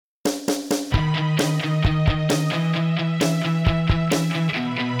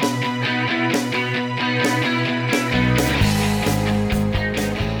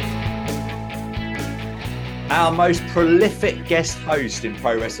Our most prolific guest host in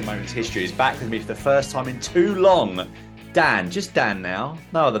Pro Wrestling Moments history is back with me for the first time in too long. Dan, just Dan now,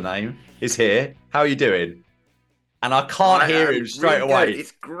 no other name, is here. How are you doing? And I can't hear him straight really away. Good.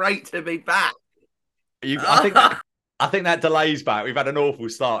 It's great to be back. I think that delay's back. We've had an awful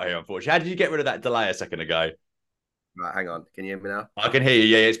start here, unfortunately. How did you get rid of that delay a second ago? Right, hang on. Can you hear me now? I can hear you.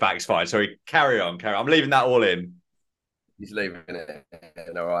 Yeah, it's back. It's fine. Sorry, carry on. I'm leaving that all in. He's leaving it.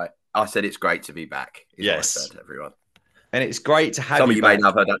 All right. I said it's great to be back. Is what I said, everyone. And it's great to have Some you of you back. may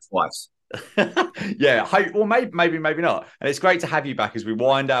have heard that twice. Yeah, well, maybe not. And it's great to have you back as we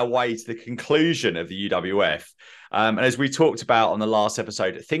wind our way to the conclusion of the UWF. And as we talked about on the last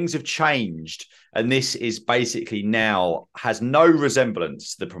episode, things have changed. And this is basically now has no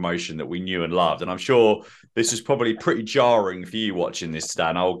resemblance to the promotion that we knew and loved. And I'm sure this was probably pretty jarring for you watching this today.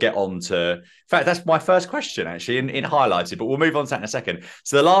 And I'll get on to, in fact, that's my first question actually in highlighted, but we'll move on to that in a second.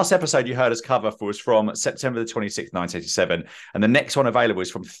 So the last episode you heard us cover was from September the 26th, 1987. And the next one available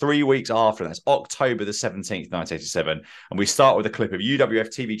is from 3 weeks after. That's October the 17th, 1987. And we start with a clip of UWF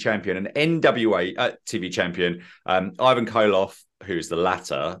TV champion and NWA TV champion, Ivan Koloff, who's the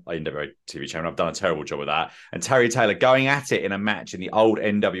latter NWA TV champion. I've done a terrible job with that. And Terry Taylor going at it in a match in the old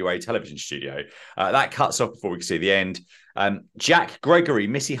NWA television studio. That cuts off before we can see the end. Jack Gregory,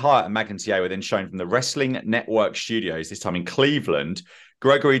 Missy Hyatt, and Magnum TA were then shown from the Wrestling Network studios, this time in Cleveland.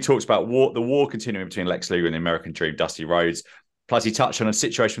 Gregory talks about the war continuing between Lex Luger and the American Dream, Dusty Rhodes. Plus, he touched on a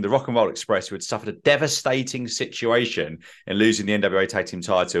situation with the Rock and Roll Express, who had suffered a devastating situation in losing the NWA Tag Team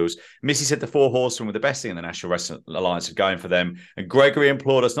titles. Missy said the Four Horsemen were the best thing in the National Wrestling Alliance had going for them. And Gregory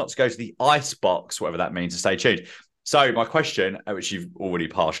implored us not to go to the ice box, whatever that means, to stay tuned. So my question, which you've already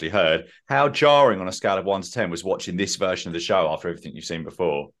partially heard, how jarring on a scale of 1 to 10 was watching this version of the show after everything you've seen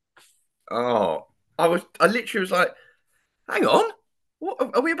before? Oh, I literally was like, hang on.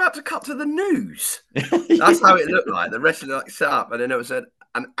 What are we about to cut to the news? That's how it looked like. The wrestler like set up, and then it was an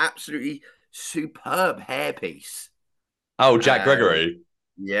absolutely superb hairpiece. Oh, Jack Gregory.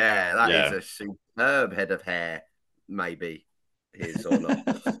 Yeah, that is a superb head of hair, maybe his or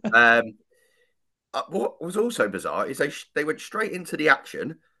not. What was also bizarre is they went straight into the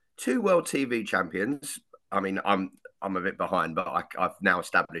action. 2 world TV champions. I mean, I'm a bit behind, but I've now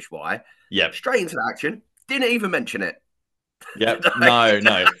established why. Yep. Straight into the action. Didn't even mention it. Yep.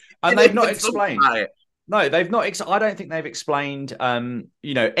 No. And they've not explained. No, they've not. I don't think they've explained,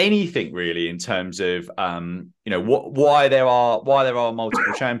 anything really in terms of, why there are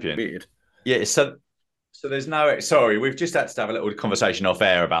multiple champions. Weird. Yeah. So there's no. Sorry, we've just had to have a little conversation off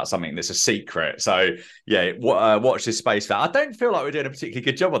air about something that's a secret. So yeah, watch this space for that. I don't feel like we're doing a particularly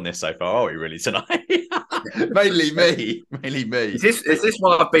good job on this so far, are we? Really tonight? Mainly me. Is this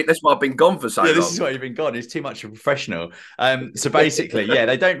why I've been? That's why I've been gone for so long. This is why you've been gone. It's too much of a professional. So basically,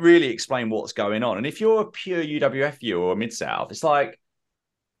 they don't really explain what's going on. And if you're a pure UWF viewer or Mid-South, it's like,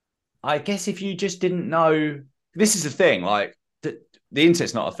 I guess if you just didn't know, this is the thing. Like the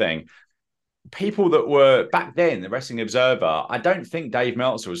internet's not a thing. People that were back then, the Wrestling Observer, I don't think Dave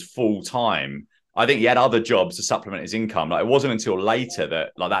Meltzer was full time. I think he had other jobs to supplement his income. Like it wasn't until later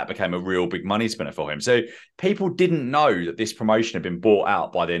that became a real big money spinner for him. So people didn't know that this promotion had been bought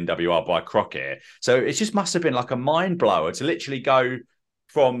out by the NWR by Crockett. So it just must have been like a mind blower to literally go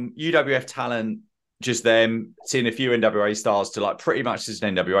from UWF talent, just them seeing a few NWA stars to like pretty much this is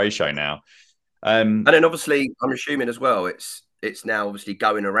an NWA show now. And then obviously, I'm assuming as well, it's now obviously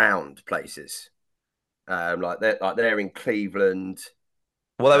going around places. Like they're in Cleveland.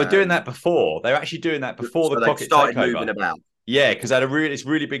 Well, they were doing that before. They were actually doing that before the Crockett started takeover. Moving about. Yeah, because they had it's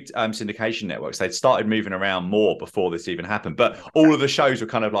really big syndication networks. They'd started moving around more before this even happened. But all of the shows were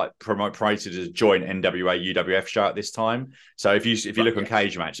kind of like promoted as a joint NWA UWF show at this time. So if you look on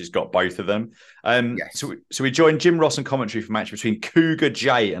Cage Match, it's got both of them. So we joined Jim Ross on commentary for a match between Cougar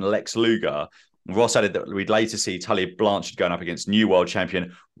Jay and Lex Luger. Ross added that we'd later see Tully Blanchard going up against new world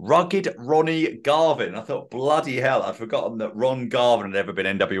champion Rugged Ronnie Garvin. I thought, bloody hell, I'd forgotten that Ron Garvin had ever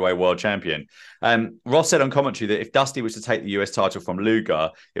been NWA world champion. Ross said on commentary that if Dusty was to take the US title from Luger,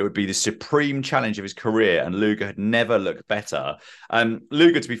 it would be the supreme challenge of his career, and Luger had never looked better.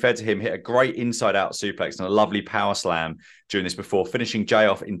 Luger, to be fair to him, hit a great inside-out suplex and a lovely power slam during this before finishing Jay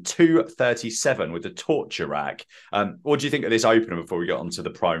off in 2:37 with the torture rack. What do you think of this opener before we get on to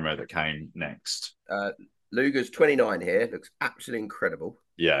the promo that came next? Luger's 29 here. Looks absolutely incredible.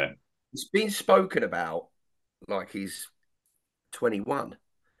 Yeah. It's been spoken about like he's 21.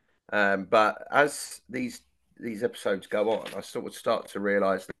 But as these episodes go on, I sort of start to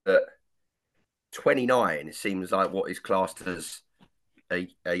realise that 29 seems like what is classed as a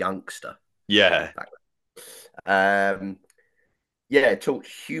youngster. Yeah. Yeah,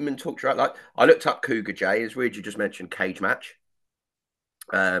 human torture. Like I looked up Cougar J. It's weird you just mentioned cage match,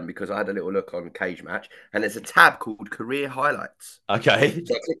 because I had a little look on cage match, and there's a tab called career highlights. Okay.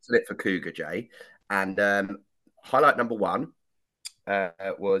 So I clicked on it for Cougar J, and highlight number one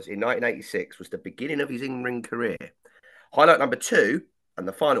was in 1986, was the beginning of his in-ring career. Highlight number two, and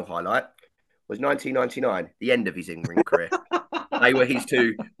the final highlight, was 1999, the end of his in-ring career. They were his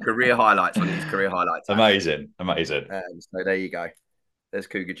two career highlights on his career highlights. Amazing. Amazing. So there you go. There's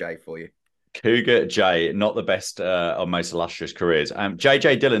Cougar J for you. Cougar J, not the best or most illustrious careers.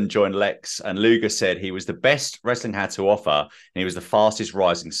 JJ Dillon joined Lex, and Luger said he was the best wrestling had to offer, and he was the fastest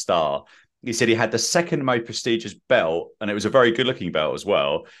rising star. He said he had the second most prestigious belt, and it was a very good-looking belt as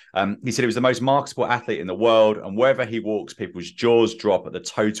well. He said he was the most marketable athlete in the world, and wherever he walks, people's jaws drop at the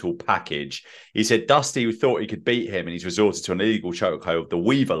total package. He said Dusty thought he could beat him, and he's resorted to an illegal chokehold, the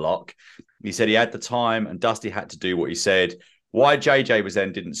Weaver Lock. He said he had the time, and Dusty had to do what he said. Why JJ was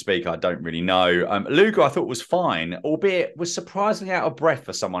then didn't speak, I don't really know. Luger, I thought was fine, albeit was surprisingly out of breath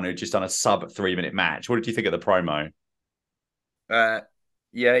for someone who'd just done a sub 3-minute match. What did you think of the promo?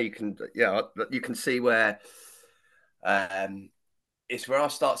 Yeah, you can see where it's where I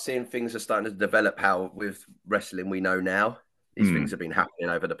start seeing things are starting to develop. How with wrestling we know now, these things have been happening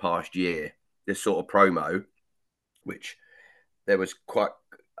over the past year. This sort of promo, which there was quite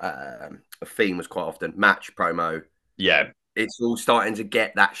a theme was quite often match promo. Yeah. It's all starting to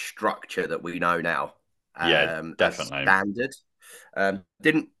get that structure that we know now. Yeah, definitely. Standard.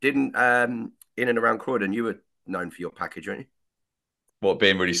 Didn't in and around Croydon, you were known for your package, weren't you? What,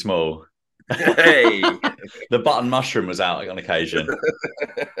 being really small? Hey, the button mushroom was out on occasion.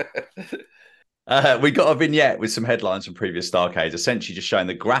 We got a vignette with some headlines from previous Starrcades, essentially just showing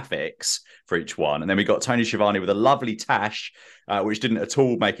the graphics for each one. And then we got Tony Schiavone with a lovely tash, which didn't at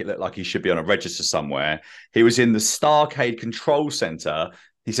all make it look like he should be on a register somewhere. He was in the Starrcade Control Center.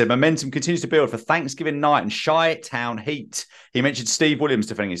 He said, momentum continues to build for Thanksgiving night and Chi-Town Heat. He mentioned Steve Williams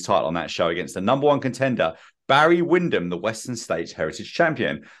defending his title on that show against the number one contender, Barry Windham, the Western States Heritage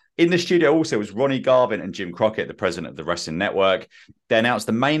Champion. In the studio also was Ronnie Garvin and Jim Crockett, the president of the Wrestling Network. They announced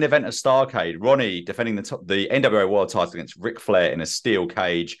the main event of Starrcade, Ronnie defending the NWA World title against Ric Flair in a steel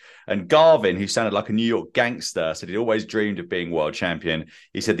cage. And Garvin, who sounded like a New York gangster, said he'd always dreamed of being world champion.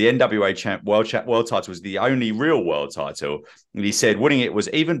 He said the NWA world title was the only real world title. And he said winning it was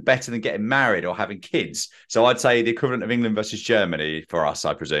even better than getting married or having kids. So I'd say the equivalent of England versus Germany for us,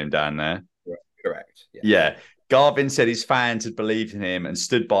 I presume, down there. Correct. Yeah. Garvin said his fans had believed in him and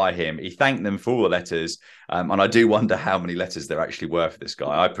stood by him. He thanked them for all the letters. And I do wonder how many letters there actually were for this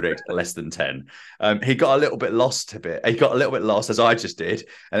guy. I predict less than 10. He got a little bit lost He got a little bit lost, as I just did,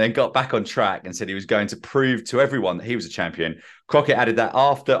 and then got back on track and said he was going to prove to everyone that he was a champion. Crockett added that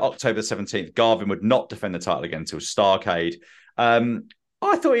after October 17th, Garvin would not defend the title again until Starrcade.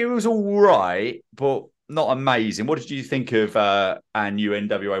 I thought he was all right, but not amazing. What did you think of our new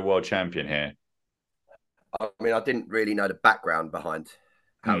NWA World Champion here? I mean, I didn't really know the background behind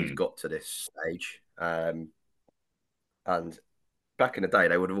how he's got to this stage. And back in the day,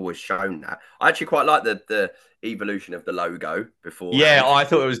 they would have always shown that. I actually quite like the evolution of the logo before. Yeah, I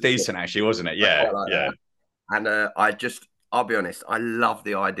thought it was decent, actually, wasn't it? Yeah, yeah. That. And I'll be honest, I love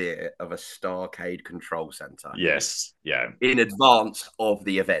the idea of a Starrcade Control Center. Yes, yeah. In advance of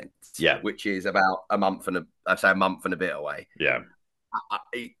the event, yeah, which is about a month and a bit away. Yeah.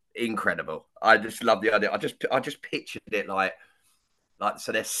 Incredible. I just love the idea. I just pictured it like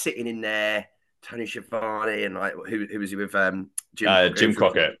so they're sitting in there, Tony Schiavone and like who was he with Jim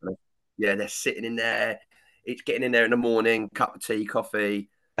Crockett. Yeah, they're sitting in there. It's getting in there in the morning, cup of tea, coffee.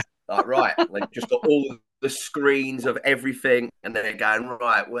 Like right, like just got all the screens of everything, and they're going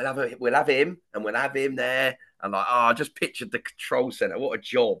right. We'll have him, and we'll have him there. And like, I just pictured the control center. What a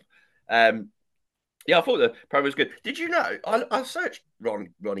job. Yeah, I thought the promo was good. Did you know? I searched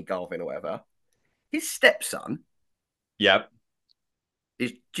Ronnie Garvin or whatever. His stepson, yep,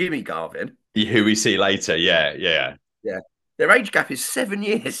 is Jimmy Garvin, who we see later. Yeah. Their age gap is 7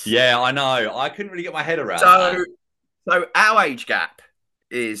 years. Yeah, I know. I couldn't really get my head around that. So our age gap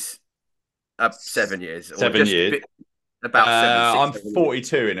is 7 years. 7 years. About 7, I'm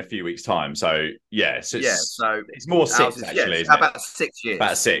 42 in a few weeks' time. So so it's more 6 actually. It's about 6 years.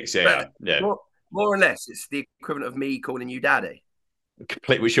 About 6, yeah. More or less, it's the equivalent of me calling you daddy.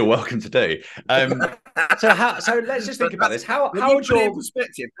 Complete, which you're welcome to do. So let's just think about this. How old your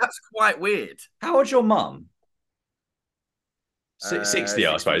perspective? That's quite weird. How old's your mum? 60,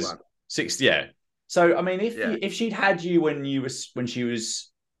 I suppose. 60, yeah. So I mean, if she'd had you when she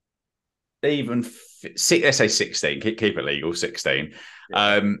was even let's say 16, keep it legal, 16.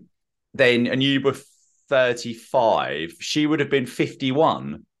 Then and you were 35, she would have been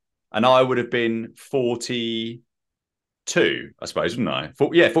 51, and I would have been 42, I suppose, wouldn't I?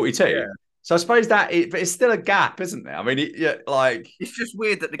 42. Yeah. So I suppose but it's still a gap, isn't there? I mean, it's just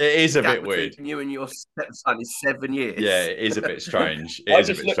weird that it is a gap bit weird. between you and your stepson is 7 years. Yeah, it is a bit strange. I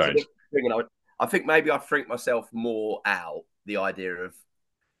just looked at the thing and I think maybe I freaked myself more out, the idea of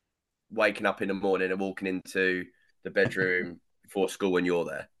waking up in the morning and walking into the bedroom before school when you're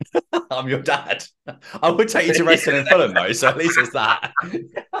there. I'm your dad. I would take you to wrestling in Fulham though, so at least it's that.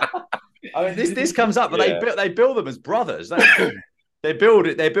 I mean, this comes up, but they bill them as brothers, don't they? They build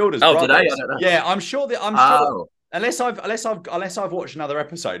as brothers. Do they? I don't know. Yeah, I'm sure. Unless I've watched another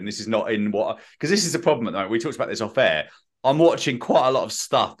episode, and this is not in because this is the problem at the moment. We talked about this off air. I'm watching quite a lot of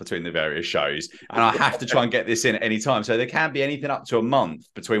stuff between the various shows, and I have to try and get this in at any time. So there can be anything up to a month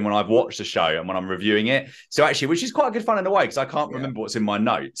between when I've watched the show and when I'm reviewing it. So actually, which is quite good fun in a way, because I can't remember what's in my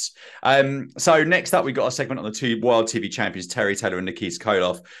notes. So next up, we got a segment on the two world TV champions, Terry Taylor and Nikita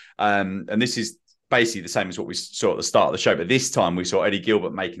Koloff. And this is basically the same as what we saw at the start of the show, but this time we saw Eddie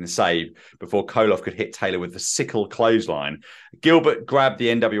Gilbert making the save before Koloff could hit Taylor with the sickle clothesline. Gilbert grabbed the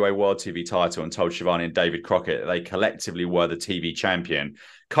NWA World TV title and told Shivani and David Crockett that they collectively were the TV champion.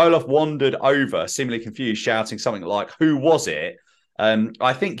 Koloff wandered over, seemingly confused, shouting something like, "Who was it?"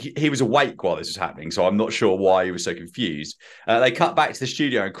 I think he was awake while this was happening, so I'm not sure why he was so confused. They cut back to the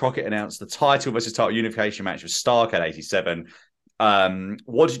studio and Crockett announced the title versus title unification match with Starrcade 87.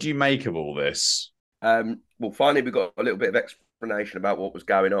 What did you make of all this? Well, finally, we got a little bit of explanation about what was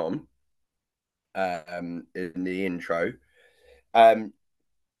going on in the intro.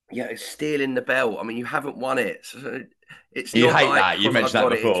 It's stealing the belt. I mean, you haven't won it. So it's you not hate like, that. You mentioned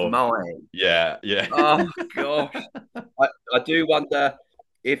that before. It's mine. Yeah. Oh gosh, I do wonder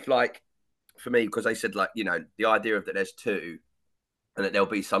if, like, for me, because they said, like, the idea of that there's two, and that there'll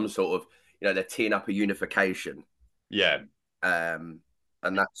be some sort of, they're teeing up a unification. Yeah.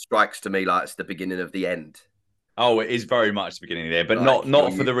 And that strikes to me like it's the beginning of the end. Oh, it is very much the beginning there, but like,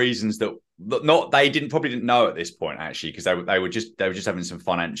 not for the reasons that they probably didn't know at this point, actually, because they were just having some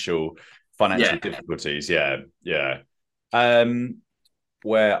financial difficulties. Yeah.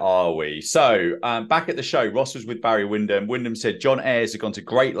 Where are we? So back at the show, Ross was with Barry Windham. Windham said John Ayres had gone to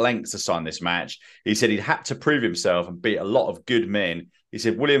great lengths to sign this match. He said he'd had to prove himself and beat a lot of good men. He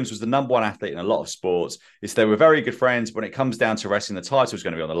said Williams was the number one athlete in a lot of sports. He said they were very good friends. When it comes down to wrestling, the title was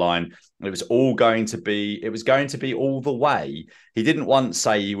going to be on the line. It was going to be all the way. He didn't once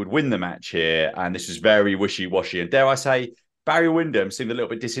say he would win the match here, and this was very wishy-washy. And dare I say, Barry Windham seemed a little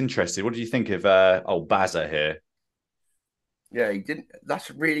bit disinterested. What did you think of old Bazza here? Yeah, he didn't. That's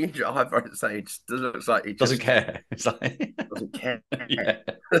really interesting. I've heard it say it just looks like he doesn't care. It's like doesn't care.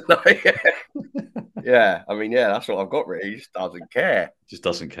 Yeah. I mean, that's what I've got. Really, he just doesn't care. Just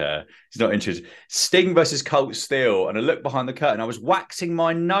doesn't care. He's not interested. Sting versus Colt Steele, and a look behind the curtain. I was waxing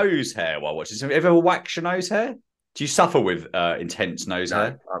my nose hair while watching. Have you ever waxed your nose hair? Do you suffer with intense nose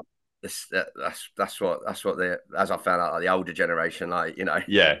hair? That's what as I found out, like, the older generation, like,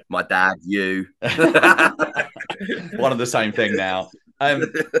 yeah, my dad, you, one of the same thing now.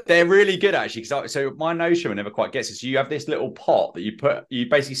 They're really good, actually. So my nose trimmer never quite gets it. So you have this little pot that you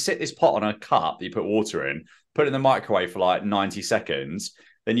basically sit this pot on a cup that you put water in, put it in the microwave for like 90 seconds.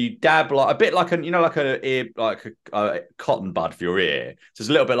 Then you dab like a bit like a cotton bud for your ear. So it's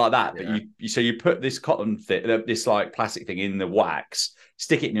a little bit like that. But you put this this like plastic thing in the wax,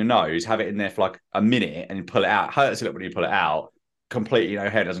 stick it in your nose, have it in there for like a minute, and you pull it out. It hurts a little when you pull it out. Completely,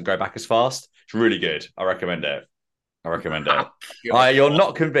 hair doesn't go back as fast. It's really good. I recommend it. You're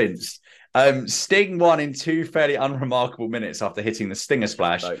not convinced. Sting won in 2 fairly unremarkable minutes after hitting the Stinger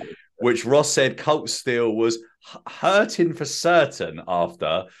Splash, which Ross said Colt Steele was hurting for certain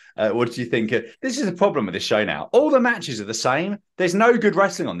after. What did you think? This is a problem with this show now. All the matches are the same. There's no good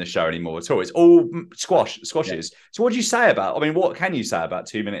wrestling on this show anymore at all. It's all squashes. Yeah. So what do you say about, what can you say about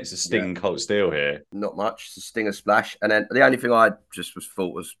 2 minutes of Sting and Colt Steele here? Not much. It's a Stinger Splash. And then the only thing I just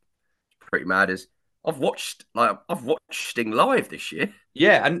thought was pretty mad is I've watched Sting live this year.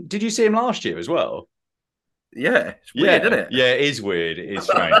 Yeah, and did you see him last year as well? Yeah, it's weird, isn't it? Yeah, it is weird. It is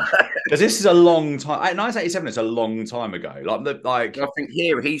strange. Because this is a long time. 1987 is a long time ago. I think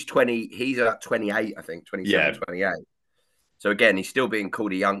here he's 20. He's at 28. I think 27, 28. So again, he's still being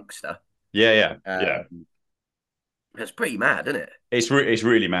called a youngster. Yeah. It's pretty mad, isn't it? It's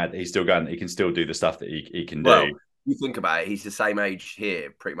really mad that he's still going. He can still do the stuff that he can do. Well, you think about it. He's the same age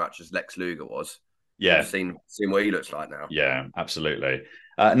here, pretty much, as Lex Luger was. Yeah, seen what he looks like now. Yeah, absolutely.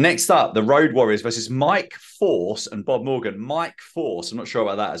 Next up, the Road Warriors versus Mike Force and Bob Morgan. Mike Force, I'm not sure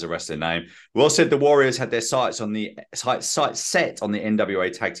about that as a wrestling name. We also said the Warriors had their sights set on the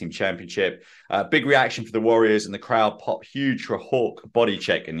NWA Tag Team Championship. Big reaction for the Warriors, and the crowd popped huge for a Hawk body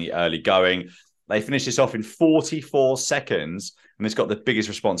check in the early going. They finished this off in 44 seconds, and it's got the biggest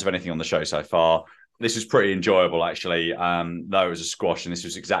response of anything on the show so far. This was pretty enjoyable, actually, though it was a squash, and this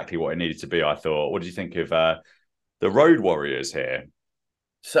was exactly what it needed to be, I thought. What did you think of the Road Warriors here?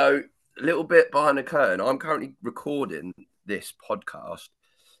 So, a little bit behind the curtain, I'm currently recording this podcast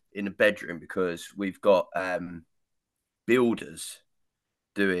in the bedroom because we've got builders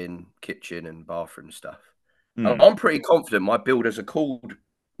doing kitchen and bathroom stuff. And I'm pretty confident my builders are called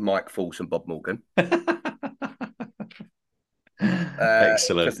Mike Force and Bob Morgan.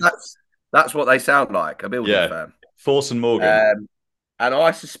 Excellent. That's what they sound like, a building firm. Force and Morgan. And I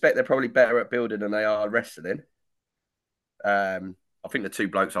suspect they're probably better at building than they are wrestling. I think the two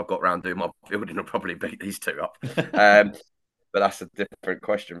blokes I've got around doing my building will probably beat these two up. But that's a different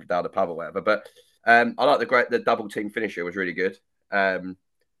question from down the pub or whatever. But I like the double team finisher was really good.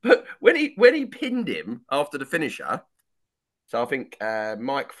 But when he pinned him after the finisher, so I think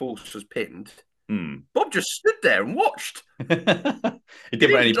Mike Force was pinned. Bob just stood there and watched. He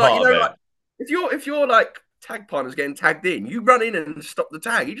didn't any part of it. Like, if you're like tag partners getting tagged in, you run in and stop the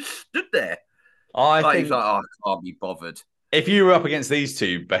tag. He just stood there. I think he's like, I can't be bothered. If you were up against these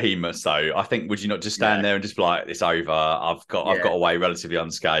two behemoths, though, I think would you not just stand there and just be like, "It's over. I've got away relatively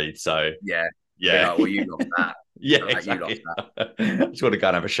unscathed." So yeah. Like, well, you lost that. Exactly. You lost that. I just want to go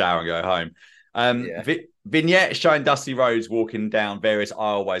and have a shower and go home. Vignette showing Dusty Rhodes walking down various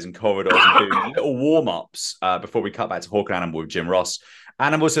aisleways and corridors and doing little warm-ups before we cut back to Hawk and Animal with Jim Ross.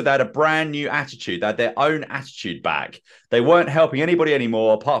 Animal said they had a brand new attitude. They had their own attitude back. They weren't helping anybody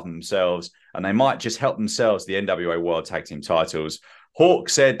anymore apart from themselves, and they might just help themselves the NWA World Tag Team titles. Hawk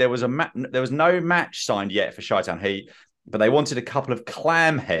said there was no match signed yet for Chi-Town Heat, but they wanted a couple of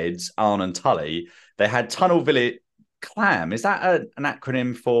clam heads, Arn and Tully. They had Tunnel Village Clam. Is that an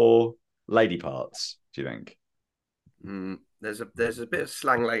acronym for lady parts, do you think? There's a bit of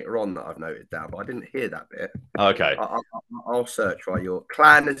slang later on that I've noted down, but I didn't hear that bit. Okay. I'll search while you're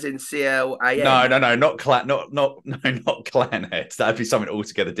clan as in CLAN. No, not clan, not clan heads. That'd be something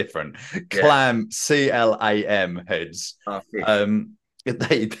altogether different. Clam, CLAM heads.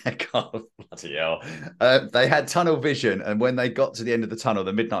 They can't bloody hell. They had tunnel vision, and when they got to the end of the tunnel,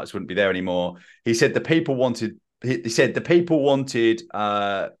 the Midnights wouldn't be there anymore. He said the people wanted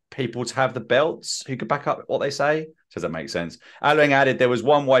people to have the belts who could back up what they say. Does that make sense? Aluang added there was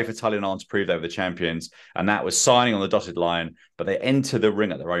one way for Tully and Arn to prove they were the champions, and that was signing on the dotted line, but they enter the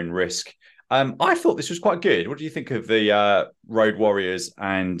ring at their own risk. I thought this was quite good. What do you think of the Road Warriors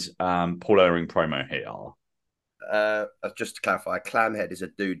and Paul Ellering promo here? Just to clarify, Clamhead is a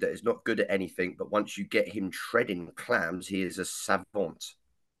dude that is not good at anything, but once you get him treading clams, he is a savant.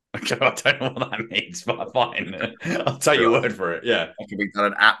 Okay, I don't know what that means, but fine. I'll take your word for it. Yeah, I can be done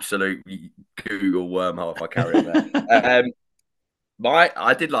an absolute Google wormhole if I carry on there.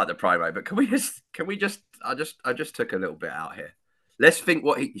 I did like the promo, but can we just? I just took a little bit out here. Let's think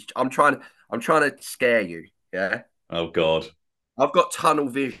what I'm trying to scare you. Yeah. Oh God. I've got tunnel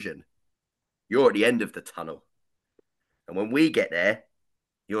vision. You're at the end of the tunnel, and when we get there,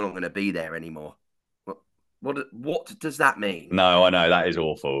 you're not going to be there anymore. What does that mean? No, I know that is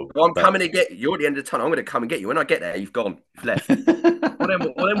awful. Well, I'm coming to get you. You're at the end of the tunnel. I'm going to come and get you. When I get there, you've gone. You've left.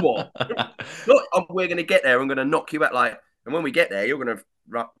 Well, then what? Look, we're going to get there. I'm going to knock you out. And when we get there, you're going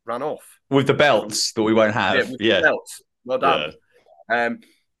to run off with the belts that we won't have. Yeah, with the belts. Well done. Yeah.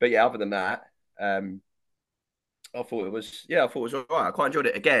 But yeah, other than that, I thought it was all right. I quite enjoyed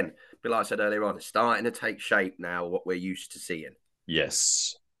it. Again, but like I said earlier on, it's starting to take shape now. What we're used to seeing.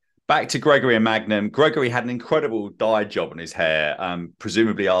 Yes. Back to Gregory and Magnum. Gregory had an incredible dye job on his hair,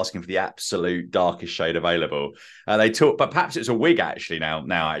 presumably asking for the absolute darkest shade available. They talked, but perhaps it's a wig actually now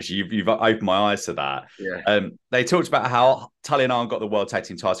actually. You've opened my eyes to that. Yeah. They talked about how Tully and Arn got the World Tag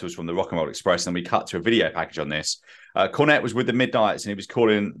Team titles from the Rock and Roll Express, and we cut to a video package on this. Cornette was with the Midnights, and he was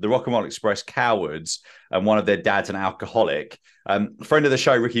calling the Rock and Roll Express cowards, and one of their dads an alcoholic. Friend of the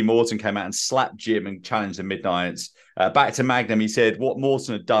show, Ricky Morton, came out and slapped Jim and challenged the Midnights. Back to Magnum, he said what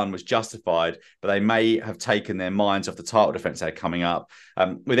Morton had done was justified, but they may have taken their minds off the title defense they had coming up.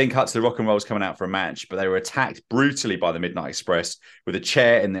 We then cut to the Rock and Rolls coming out for a match, but they were attacked brutally by the Midnight Express with a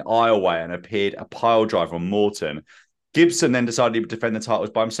chair in the aisleway, and appeared a pile driver on Morton. Gibson then decided he would defend the titles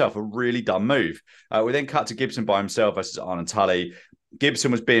by himself, a really dumb move. We then cut to Gibson by himself versus Arn and Tully.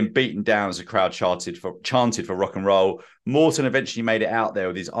 Gibson was being beaten down as the crowd chanted for rock and roll. Morton eventually made it out there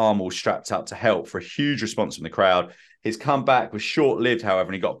with his arm all strapped up to help, for a huge response from the crowd. His comeback was short-lived, however,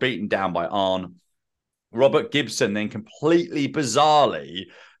 and he got beaten down by Arn. Robert Gibson then completely bizarrely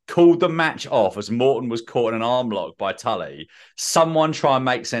called the match off as Morton was caught in an arm lock by Tully. Someone try and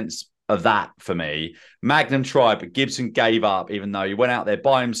make sense of that for me. Magnum tried, but Gibson gave up, even though he went out there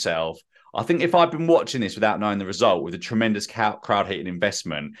by himself. I think if I'd been watching this without knowing the result, with a tremendous crowd heat and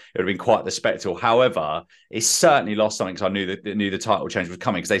investment, it would have been quite the spectacle. However, it certainly lost something because I knew the title change was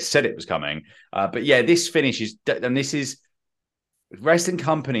coming because they said it was coming. But yeah, this finish is, and this is, wrestling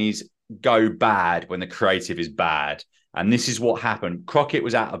companies go bad when the creative is bad. And this is what happened. Crockett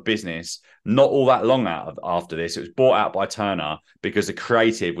was out of business not all that long after this. It was bought out by Turner because the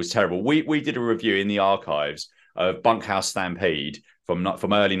creative was terrible. We did a review in the archives of Bunkhouse Stampede from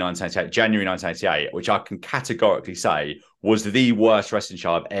early 1988, January 1988, which I can categorically say was the worst wrestling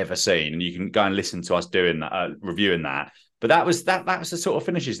show I've ever seen. And you can go and listen to us doing that, reviewing that. But that was the sort of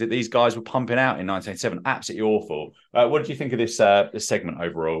finishes that these guys were pumping out in 1987. Absolutely awful. What did you think of this segment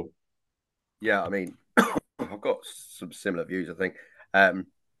overall? Yeah, I mean, I've got some similar views, I think.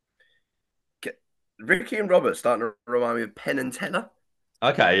 Ricky and Robert starting to remind me of Penn and Teller.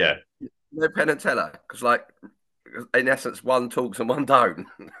 Okay, yeah. No Penn and Teller, because like in essence, one talks and one don't.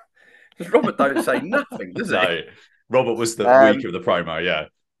 Because Robert don't say nothing, does he? No, Robert was the weak of the promo, yeah.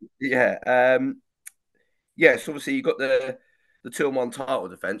 Yeah. Yes, obviously you got the 2-on-1 title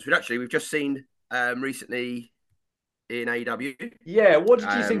defense, which actually we've just seen recently in AEW. Yeah, what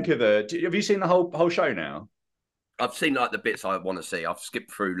did you think of have you seen the whole show now? I've seen like the bits I want to see. I've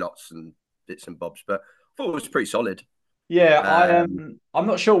skipped through lots and bits and bobs, but I thought it was pretty solid. Yeah, I'm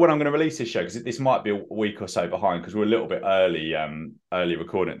not sure when I'm going to release this show because this might be a week or so behind because we're a little bit early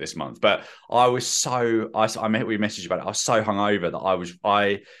recording it this month. But I was so we messaged about it. I was so hungover that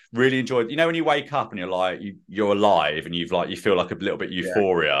I really enjoyed. You know when you wake up and you're like you're alive and you feel like a little bit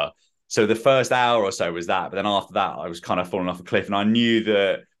euphoria. Yeah. So the first hour or so was that, but then after that I was kind of falling off a cliff, and I knew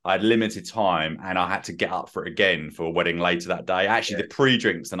that I had limited time and I had to get up for it again for a wedding later that day. Actually, the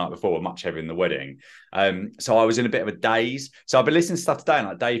pre-drinks the night before were much heavier than the wedding. So I was in a bit of a daze. So I've been listening to stuff today, and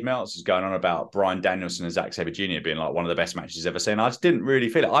like Dave Meltz was going on about Bryan Danielson and Zack Sabre Jr. being like one of the best matches he's ever seen. I just didn't really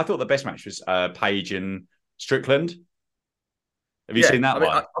feel it. I thought the best match was Paige and Strickland. Have you seen that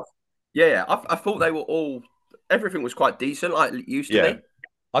one? I thought they were all, everything was quite decent, like it used to be.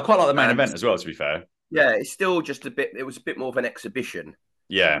 I quite like the main event as well, to be fair. Yeah, it's still just it was a bit more of an exhibition.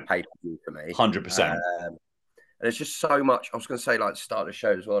 Yeah. Pay-per-view for me. 100%. And there's just so much, I was going to say, like, start the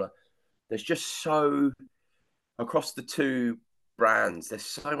show as well. There's just so, across the two brands, there's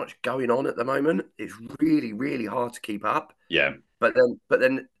so much going on at the moment. It's really, really hard to keep up. Yeah. But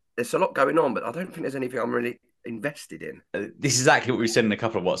then there's a lot going on, but I don't think there's anything I'm really invested in. This is exactly what we've said in a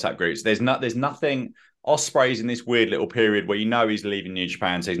couple of WhatsApp groups. There's nothing. Ospreay's in this weird little period where he's leaving New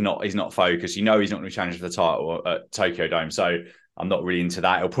Japan, so he's not focused. He's not going to be challenged for the title at Tokyo Dome. So I'm not really into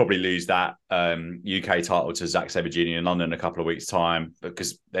that. He'll probably lose that UK title to Zack Sabre Jr. in London in a couple of weeks' time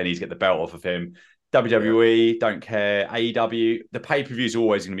because they need to get the belt off of him. WWE, don't care. AEW, the pay-per-view is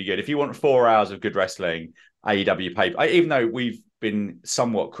always going to be good. If you want 4 hours of good wrestling, AEW even though we've been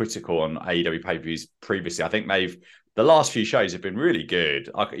somewhat critical on AEW pay-per-views previously, I think the last few shows have been really good.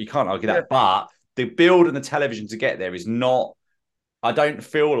 You can't argue that, but the build and the television to get there is not. I don't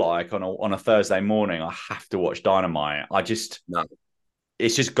feel like on a Thursday morning I have to watch Dynamite.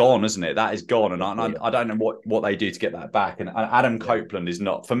 It's just gone, isn't it? That is gone, and I don't know what they do to get that back. And Adam Copeland is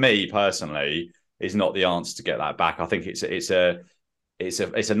not, for me personally, is not the answer to get that back. I think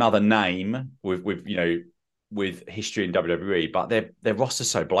it's another name with history in WWE, but their roster's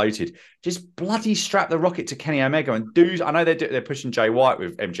so bloated. Just bloody strap the rocket to Kenny Omega and do. I know they're pushing Jay White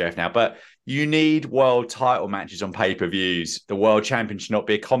with MJF now, but you need world title matches on pay-per-views. The world champion should not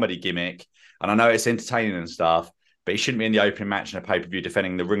be a comedy gimmick. And I know it's entertaining and stuff, but he shouldn't be in the opening match in a pay-per-view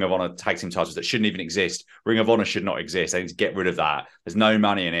defending the Ring of Honor tag team titles that shouldn't even exist. Ring of Honor should not exist. They need to get rid of that. There's no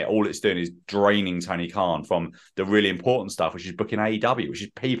money in it. All it's doing is draining Tony Khan from the really important stuff, which is booking AEW, which is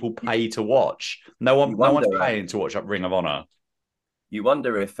people pay to watch. No one's paying to watch Ring of Honor. You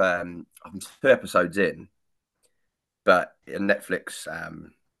wonder if I'm 2 episodes in, but in Netflix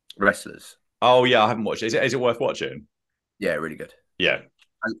Wrestlers. Oh yeah, I haven't watched it. Is it worth watching? Yeah, really good. Yeah,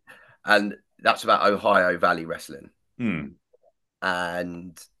 and that's about Ohio Valley Wrestling.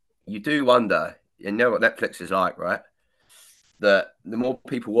 And you do wonder, you know what Netflix is like, right? That the more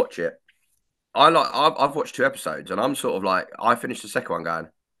people watch it, I've watched 2 episodes and I'm sort of like, I finished the second one going,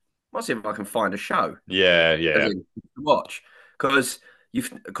 let's see if I can find a show. Yeah. To watch. Because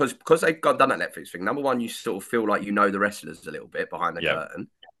because they've done that Netflix thing. Number one, you sort of feel like you know the wrestlers a little bit behind the curtain,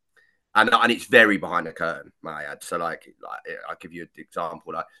 and it's very behind the curtain, may I add. So like I'll give you an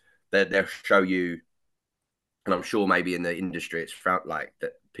example. Like they'll show you, and I'm sure maybe in the industry it's felt like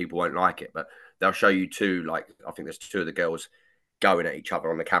that people won't like it, but they'll show you two, like I think there's two of the girls going at each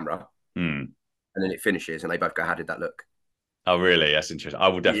other on the camera, and then it finishes, and they both go, "How did that look?" Oh, really? That's interesting. I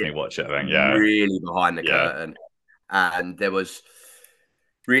will definitely watch it then. Yeah. Really behind the curtain. And there was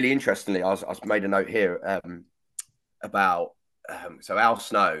really interestingly, I made a note here about so Al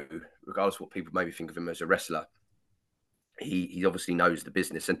Snow, regardless of what people maybe think of him as a wrestler, he obviously knows the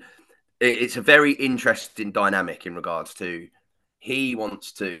business, and it's a very interesting dynamic in regards to he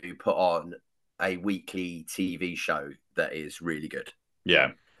wants to put on a weekly TV show that is really good.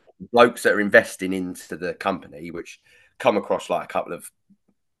 Yeah. Blokes that are investing into the company, which come across like a couple of,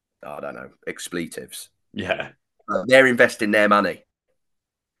 I don't know, expletives. Yeah. They're investing their money.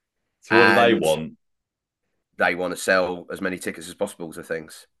 So what do they want? They want to sell as many tickets as possible to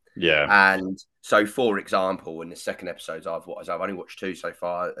things. Yeah. And so, for example, in the second episode, I've only watched 2 so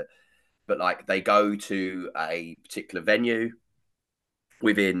far, but like they go to a particular venue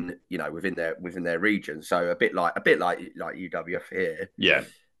within their region. So a bit like UWF here. Yeah.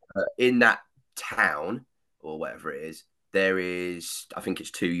 In that town or whatever it is, there is, I think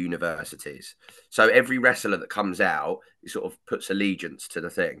it's 2 universities. So every wrestler that comes out, it sort of puts allegiance to the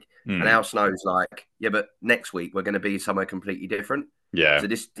thing. And Al Snow's like, yeah, but next week we're going to be somewhere completely different. Yeah. So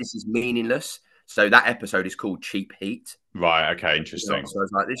this is meaningless. So that episode is called Cheap Heat. Right. Okay. Interesting. So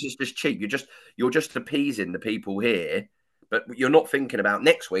it's like, this is just cheap. You're just appeasing the people here, but you're not thinking about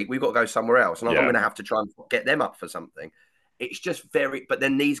next week. We've got to go somewhere else, and I'm going to have to try and get them up for something. It's just very. But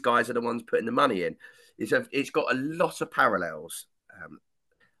then these guys are the ones putting the money in. It's got a lot of parallels,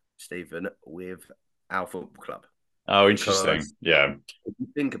 Stephen, with our football club. Oh, interesting. Yeah. If you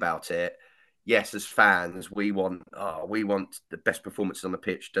think about it, yes, as fans, we want the best performances on the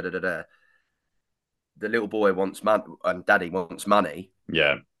pitch. Da da da da. The little boy wants money, and Daddy wants money.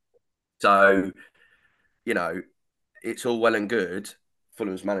 Yeah. So, it's all well and good.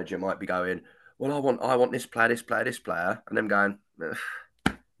 Fulham's manager might be going, well, I want this player, and them going,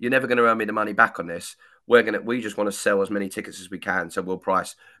 you're never going to earn me the money back on this. We just want to sell as many tickets as we can, so we'll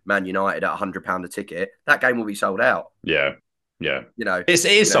price Man United at £100 a ticket. That game will be sold out. Yeah, yeah. It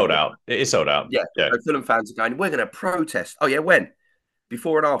is sold out. It is sold out. Yeah. So Fulham fans are going, we're going to protest. Oh yeah, when?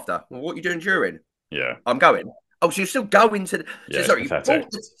 Before and after. Well, what are you doing during? Yeah, I'm going. Oh, so you're still going to? Yeah, sorry,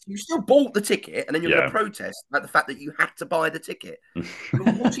 you still bought the ticket, and then you're going to protest about the fact that you had to buy the ticket.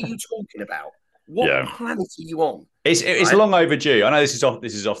 What are you talking about? What planet are you on? It's long overdue. I know this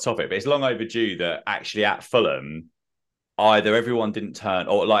is off topic, but it's long overdue that actually at Fulham, either everyone didn't turn,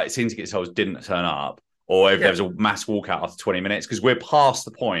 or like season ticket holders didn't turn up, or if there was a mass walkout after 20 minutes, because we're past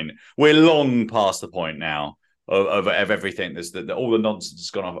the point. We're long past the point now of everything. There's all the nonsense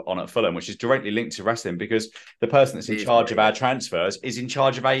that's gone on at Fulham, which is directly linked to wrestling, because the person that's in charge of our transfers is in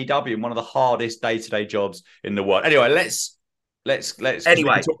charge of AEW and one of the hardest day-to-day jobs in the world. Anyway, let's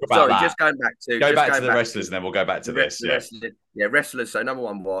anyway talk about that. Just going back to the wrestlers, and then we'll go back to this. Wrestlers. So number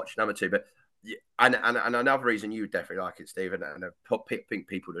one, watch. Number two, but and another reason you would definitely like it, Stephen, and I think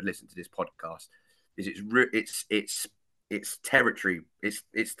people that listen to this podcast is it's territory.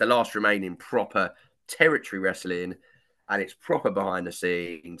 It's the last remaining proper territory wrestling, and it's proper behind the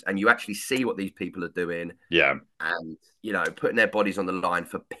scenes, and you actually see what these people are doing. Yeah, and putting their bodies on the line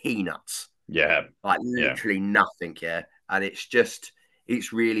for peanuts. Yeah, like literally nothing. Yeah. And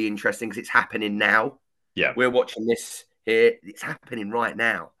it's really interesting because it's happening now. Yeah. We're watching this here. It's happening right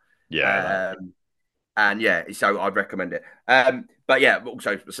now. Yeah. And yeah, so I'd recommend it. But yeah,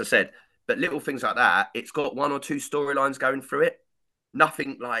 also, as I said, but little things like that, it's got 1 or 2 storylines going through it.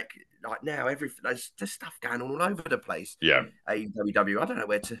 Nothing like now, there's just stuff going on all over the place. Yeah. AEW, I don't know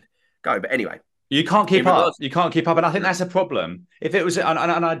where to go. But anyway. You can't keep up. You can't keep up, and I think that's a problem. If it was, and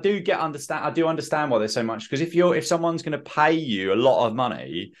I do understand why there's so much, because if someone's going to pay you a lot of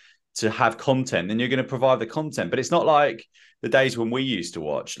money to have content, then you're going to provide the content. But it's not like the days when we used to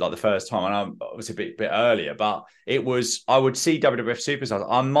watch, like the first time, and I was a bit earlier, but I would see WWF Superstars.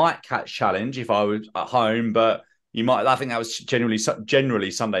 I might catch Challenge if I was at home, but I think that was generally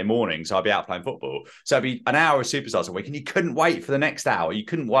Sunday morning, so I'd be out playing football. So it'd be an hour of Superstars a week, and you couldn't wait for the next hour. You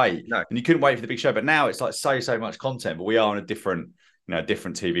couldn't wait, and you couldn't wait for the big show. But now it's like so much content. But we are on a different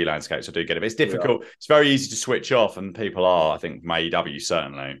TV landscape, so I do get it. But it's difficult. It's very easy to switch off, and people are, I think, from AEW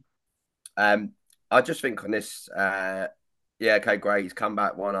certainly. I just think on this, okay, great. He's come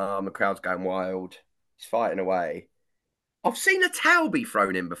back one arm. The crowd's going wild. He's fighting away. I've seen a towel be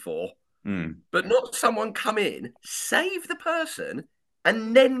thrown in before. But not someone come in, save the person,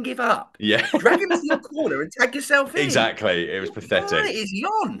 and then give up. Yeah. Drag him to your corner and tag yourself in. Exactly. It was pathetic. Why is he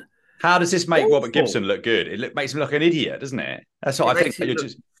on? How does this make Robert Awful. Gibson look good? Makes him look like an idiot, doesn't it? That's what I think. Makes him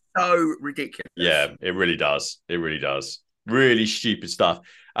look so ridiculous. Yeah, it really does. It really does. Really stupid stuff.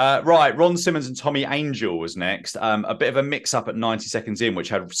 Right, Ron Simmons and Tommy Angel was next. A bit of a mix-up at 90 seconds in, which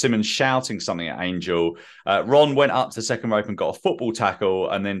had Simmons shouting something at Angel. Ron went up to the second rope and got a football tackle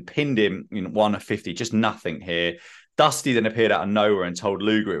and then pinned him in 150. Just nothing here. Dusty then appeared out of nowhere and told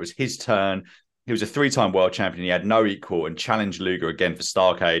Luger it was his turn. He was a three-time world champion. He had no equal and challenged Luger again for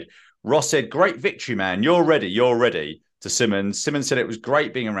Starrcade. Ross said, "Great victory, man. You're ready. You're ready." To Simmons. Simmons said it was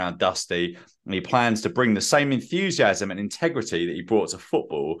great being around Dusty and he plans to bring the same enthusiasm and integrity that he brought to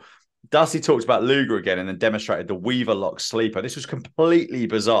football. Dusty talked about Luger again and then demonstrated the Weaver lock sleeper. This was completely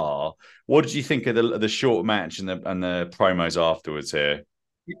bizarre. What did you think of the short match and the promos afterwards here?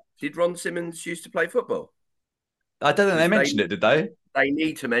 Did Ron Simmons used to play football? I don't think they mentioned it, did they? They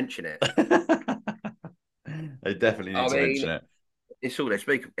need to mention it. They definitely need to mention it. It's all they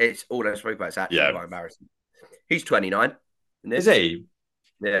speak. It's all they speak about. It's actually quite embarrassing. He's 29. Is he?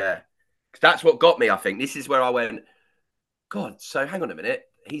 Yeah. Because that's what got me, I think. This is where I went, God, so hang on a minute.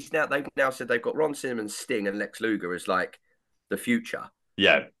 They've now said they've got Ron Simmons, Sting, and Lex Luger as like the future.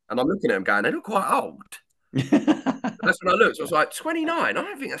 Yeah. And I'm looking at them going, they look quite old. That's when I looked. So I was like, 29? I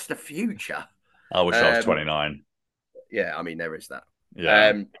don't think that's the future. I wish I was 29. Yeah, I mean, there is that.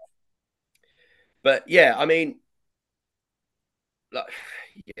 Yeah. But yeah, I mean, like,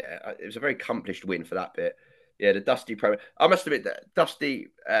 yeah, it was a very accomplished win for that bit. Yeah, the Dusty promo. I must admit that Dusty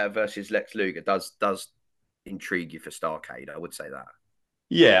versus Lex Luger does intrigue you for Starrcade. I would say that.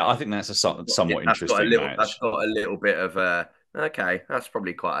 Yeah, I think that's a somewhat interesting match. That's got a little bit of okay. That's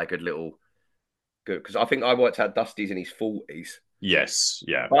probably quite a good because I think I worked out Dusty's in his 40s. Yes,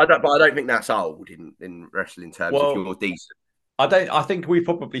 yeah. But I don't think that's old in wrestling terms. If you're decent. I think we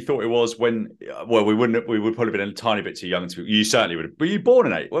probably thought it was when. Well, we would probably been a tiny bit too young to. You certainly would. Were you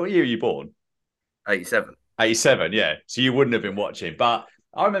born in What year were you born? 87. 87, yeah. So you wouldn't have been watching. But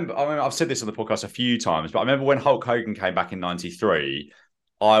I remember I've said this on the podcast a few times, but I remember when Hulk Hogan came back in 93,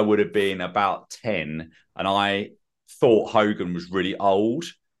 I would have been about 10 and I thought Hogan was really old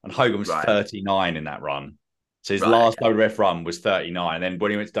and Hogan was 39 in that run. So his last WWF run was 39. And then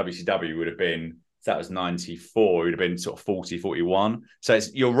when he went to WCW, would have been, that was 94, he would have been sort of 40, 41. So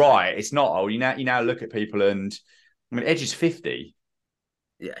you're right. It's not old. You now look at people and I mean, Edge is 50.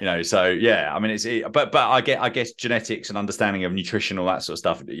 Yeah. You know, so yeah, I mean, but I guess genetics and understanding of nutrition, all that sort of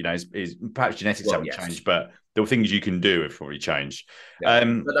stuff, you know, is perhaps genetics haven't changed, but the things you can do have probably changed. Yeah.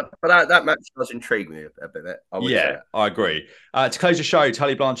 But that match does intrigue me a bit. I agree. To close the show,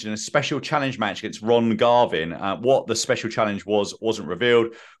 Tully Blanchard in a special challenge match against Ron Garvin. What the special challenge wasn't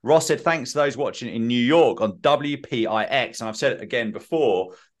revealed. Ross said, thanks to those watching in New York on WPIX. And I've said it again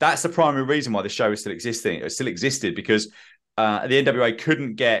before, that's the primary reason why the show is still existing. It still existed because the NWA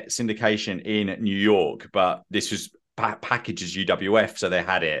couldn't get syndication in New York, but this was packaged as UWF, so they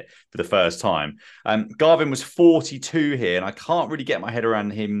had it for the first time. Garvin was 42 here, and I can't really get my head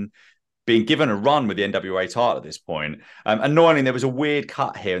around him being given a run with the NWA title at this point. Annoyingly, there was a weird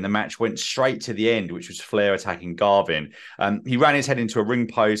cut here, and the match went straight to the end, which was Flair attacking Garvin. He ran his head into a ring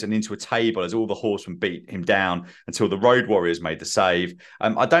post and into a table as all the horsemen beat him down until the Road Warriors made the save.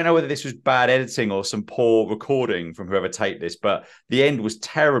 I don't know whether this was bad editing or some poor recording from whoever taped this, but the end was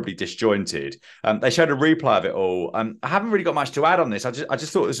terribly disjointed. They showed a replay of it all. I haven't really got much to add on this. I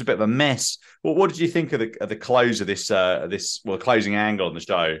just thought this was a bit of a mess. Well, what did you think of the close of this closing angle on the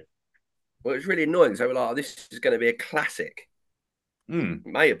show? Well, it was really annoying. So we're like, oh, this is going to be a classic.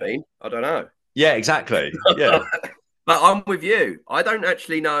 May have been. I don't know. Yeah, exactly. Yeah. But I'm with you. I don't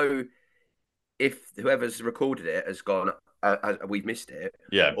actually know if whoever's recorded it has gone, we've missed it.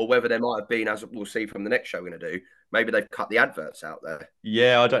 Yeah. Or whether there might have been, as we'll see from the next show we're going to do, maybe they've cut the adverts out there.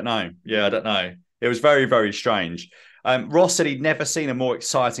 Yeah, I don't know. It was very, very strange. Ross said he'd never seen a more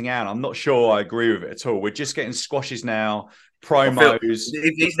exciting ad. I'm not sure I agree with it at all. We're just getting squashes now. Promos.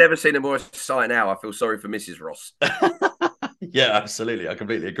 If he's never seen a more exciting hour, I feel sorry for Mrs. Ross. Yeah, absolutely. I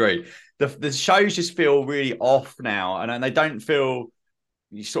completely agree. The shows just feel really off now, and they don't feel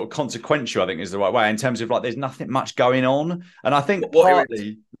sort of consequential, I think is the right way, in terms of like there's nothing much going on. And I think what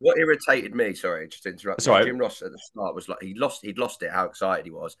irritated me, sorry, just to interrupt. Sorry. Jim Ross at the start was like he'd lost it, how excited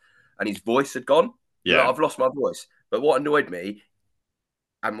he was, and his voice had gone. Yeah, like, I've lost my voice. But what annoyed me,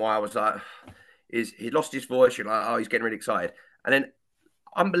 and why I was like, is he lost his voice. You're like, oh, he's getting really excited. And then,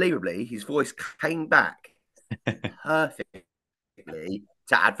 unbelievably, his voice came back perfectly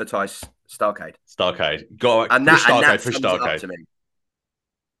to advertise Starrcade. Starrcade. Push Starrcade. To me.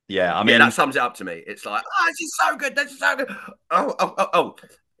 Yeah, I Yeah, that mean, sums it up to me. It's like, oh, this is so good. This is so good. Oh.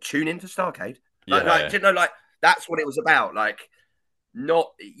 Tune into Starrcade. yeah. You know, like that's what it was about. Like,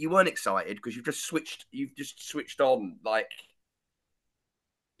 not you weren't excited because you've just switched on. Like,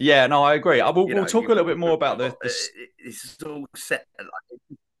 Yeah, no, I agree. you We'll know, talk a little bit more about the it's all set.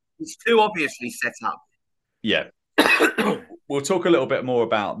 Like, it's too obviously set up. yeah. We'll talk a little bit more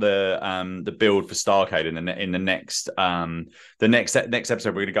about the build for Starrcade in the next episode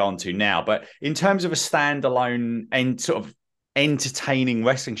we're going to go on to now. But in terms of a standalone and sort of entertaining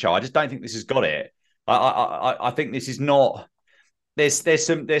wrestling show, I just don't think this has got it. I think this is not. There's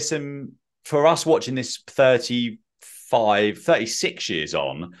some for us watching this 36 years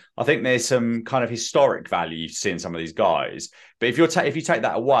on. I think there's some kind of historic value seeing some of these guys. But if you take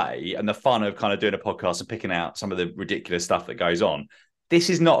that away and the fun of kind of doing a podcast and picking out some of the ridiculous stuff that goes on,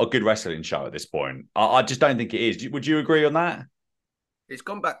 this is not a good wrestling show at this point. I just don't think it is. Would you agree on that? It's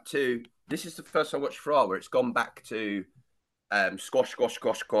gone back to this is the first time I watched for where it's gone back to squash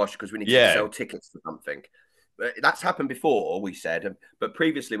because we need to sell tickets for something. But that's happened before, we said, but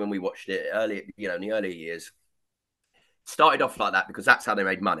previously when we watched it earlier, you know, in the earlier years, started off like that because that's how they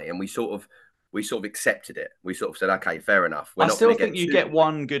made money, and we sort of accepted it. We sort of said, okay, fair enough. I still think you get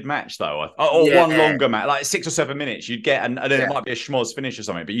one good match though, or yeah. one longer match, like 6 or 7 minutes. You'd get, and then it might be a schmoz finish or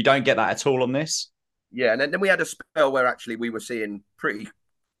something, but you don't get that at all on this. Yeah, and then we had a spell where actually we were seeing pretty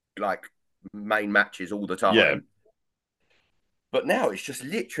like main matches all the time. Yeah. But now it's just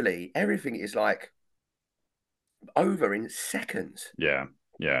literally everything is like over in seconds. Yeah,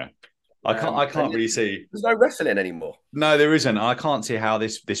 yeah. I can't really see. There's no wrestling anymore. No, there isn't. I can't see how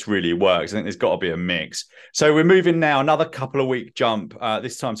this really works. I think there's got to be a mix. So we're moving now, another couple of week jump,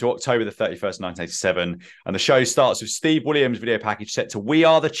 this time to October the 31st, 1987. And the show starts with Steve Williams' video package set to We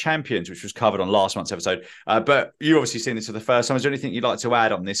Are the Champions, which was covered on last month's episode. But you've obviously seen this for the first time. Is there anything you'd like to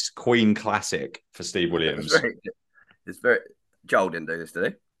add on this Queen classic for Steve Williams? It's very Joel didn't do this, did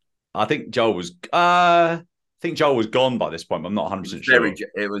he? I think Joel was gone by this point, but I'm not 100% sure.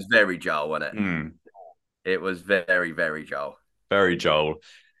 It was very Joel, wasn't it? Mm. It was very, very Joel. Very Joel.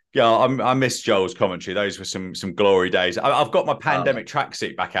 Yeah, I miss Joel's commentary. Those were some glory days. I've got my pandemic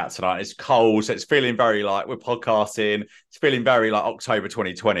tracksuit back out tonight. It's cold, so it's feeling very like we're podcasting. It's feeling very like October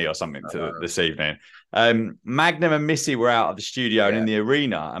 2020 or something this evening. Magnum and Missy were out of the studio and in the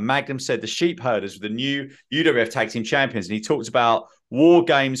arena, and Magnum said the Sheep Herders were the new UWF Tag Team Champions, and he talked about War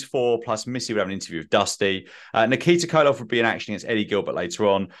Games 4 plus Missy would have an interview with Dusty. Nikita Koloff would be in action against Eddie Gilbert later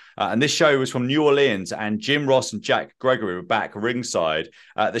on. And this show was from New Orleans, and Jim Ross and Jack Gregory were back ringside.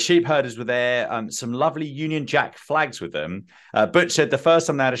 The Sheep Herders were there, some lovely Union Jack flags with them. Butch said the first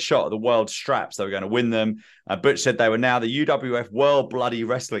time they had a shot at the world straps, they were going to win them. Butch said they were now the UWF World Bloody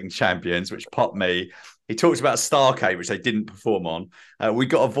Wrestling Champions, which popped me. He talks about Starrcade, which they didn't perform on. We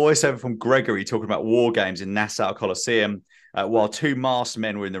got a voiceover from Gregory talking about War Games in Nassau Coliseum. While two masked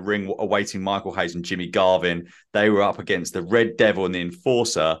men were in the ring awaiting Michael Hayes and Jimmy Garvin, they were up against the Red Devil and the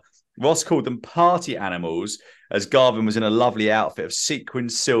Enforcer. Ross called them party animals, as Garvin was in a lovely outfit of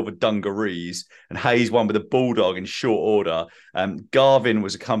sequined silver dungarees, and Hayes won with a bulldog in short order. Garvin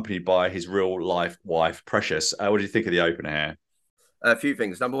was accompanied by his real-life wife, Precious. What do you think of the opener here? A few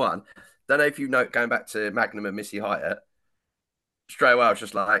things. Number one, don't know if you know, going back to Magnum and Missy Hyatt, straight away I was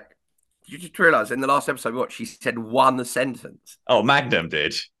just like, you just realise in the last episode, what she said one sentence. Oh, Magnum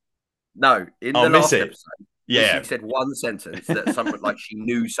did. No, in the last episode, she said one sentence that someone like she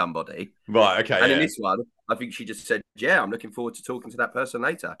knew somebody. Right. Okay. And in this one, I think she just said, "Yeah, I'm looking forward to talking to that person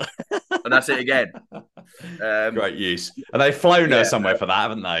later," and that's it again. Great use. And they've flown her somewhere for that,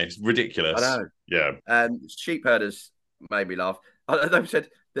 haven't they? It's ridiculous. I know. Yeah. Sheep Herders made me laugh. They said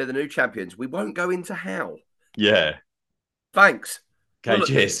they're the new champions. We won't go into how. Yeah. Thanks. Okay,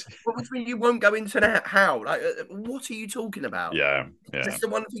 cheers. What do you mean you won't go into that? How? Like, what are you talking about? Yeah. That's the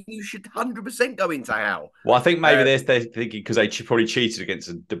one thing you should 100% go into how. Well, I think maybe they're thinking because they probably cheated against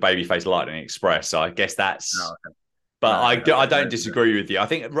the babyface Lightning Express. So I guess that's. Oh, okay. But I don't disagree with you. I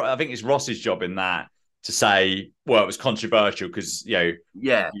think it's Ross's job in that to say, well, it was controversial because you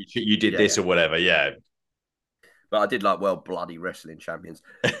did this or whatever. Yeah. But I did like bloody wrestling champions.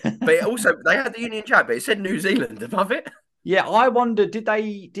 But also they had the Union Jack, but it said New Zealand above it. Yeah, I wonder,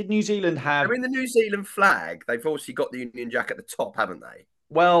 did New Zealand have... I mean, the New Zealand flag, they've obviously got the Union Jack at the top, haven't they?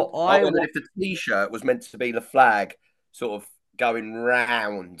 Well, I wonder if the T-shirt was meant to be the flag sort of going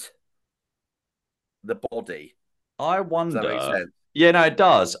round the body. I wonder... Does that make sense? Yeah, no, it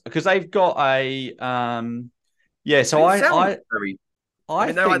does. Because they've got a... Yeah, so I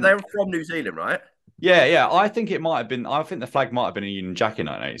mean, they're from New Zealand, right? Yeah. I think it might have been... I think the flag might have been a Union Jack in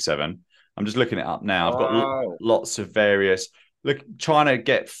 1987. I'm just looking it up now. I've got lots of various look, trying to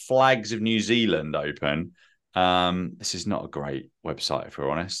get Flags of New Zealand open. This is not a great website, if we're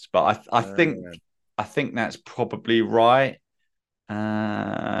honest, but I think that's probably right.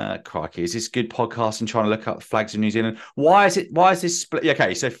 Crikey, is this good podcasting? Trying to look up Flags of New Zealand. Why is this split?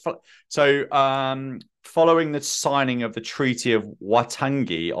 Okay, following the signing of the Treaty of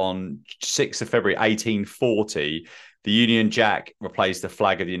Waitangi on 6th of February 1840, the Union Jack replaced the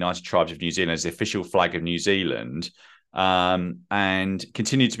flag of the United Tribes of New Zealand as the official flag of New Zealand, and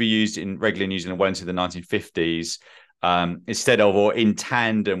continued to be used in regular New Zealand well into the 1950s, instead of or in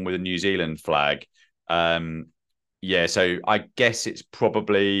tandem with a New Zealand flag. Yeah, so I guess it's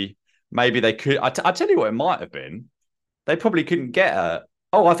probably, maybe they could. I tell you what, it might have been. They probably couldn't get a.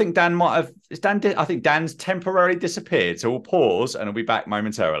 Oh, I think Dan might have. I think Dan's temporarily disappeared. So we'll pause and we'll be back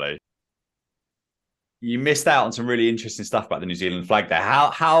momentarily. You missed out on some really interesting stuff about the New Zealand flag there.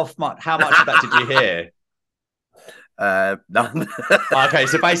 How much of that did you hear? None. Okay,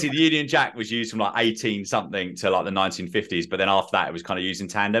 so basically the Union Jack was used from like 18 something to like the 1950s, but then after that it was kind of used in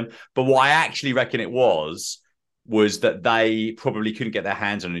tandem. But what I actually reckon it was that they probably couldn't get their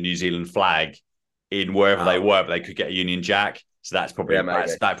hands on a New Zealand flag in wherever they were, but they could get a Union Jack. So that's probably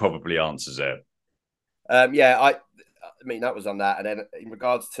that probably answers it. Yeah, I mean that was on that, and then in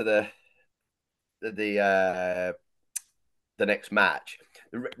regards to the next match,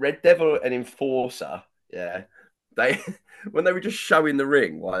 the Red Devil and Enforcer, yeah, they when they were just showing the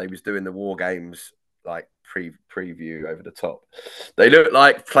ring while they was doing the War Games like preview over the top, they look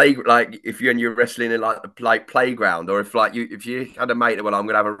like if you're wrestling in like playground, or if you had a mate that, well, I'm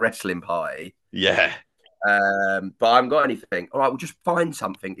gonna have a wrestling party. Yeah. But I haven't got anything. All right, we'll just find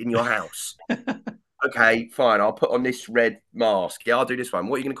something in your house. Okay, fine. I'll put on this red mask. Yeah, I'll do this one.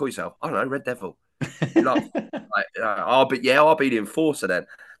 What are you going to call yourself? I don't know, Red Devil. I'll be the Enforcer then.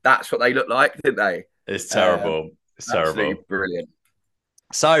 That's what they look like, didn't they? It's terrible. It's absolutely terrible. Brilliant.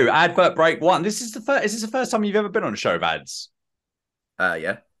 So, advert break one. Is this the first time you've ever been on a show of ads?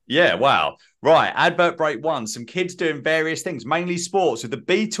 Yeah. Yeah, wow. Right, advert break one. Some kids doing various things, mainly sports, with the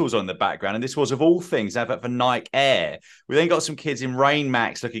Beatles on the background. And this was, of all things, an advert for Nike Air. We then got some kids in Rain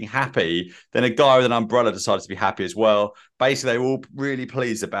Max looking happy. Then a guy with an umbrella decided to be happy as well. Basically, they were all really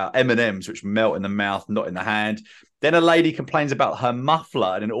pleased about M&Ms, which melt in the mouth, not in the hand. Then a lady complains about her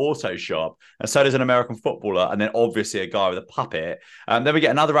muffler in an auto shop, and so does an American footballer, and then obviously a guy with a puppet. Then we get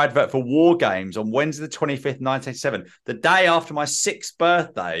another advert for War Games on Wednesday the 25th, 1987, the day after my 6th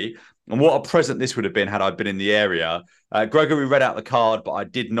birthday. And what a present this would have been had I been in the area. Gregory read out the card, but I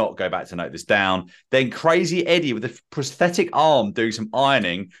did not go back to note this down. Then Crazy Eddie with a prosthetic arm doing some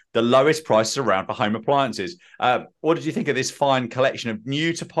ironing, the lowest prices around for home appliances. What did you think of this fine collection of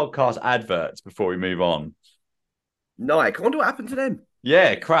new to podcast adverts before we move on? Nike. I wonder what happened to them.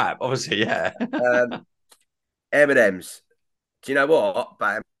 Yeah, crap. Obviously, yeah. M&Ms. Do you know what?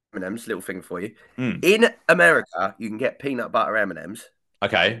 About M&Ms, little thing for you. In America, you can get peanut butter M&Ms.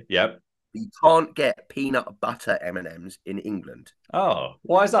 Okay, yep. You can't get peanut butter M&Ms in England. Oh,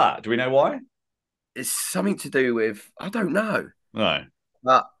 why is that? Do we know why? It's something to do with, I don't know. No.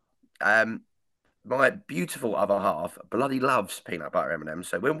 But my beautiful other half bloody loves peanut butter M&Ms.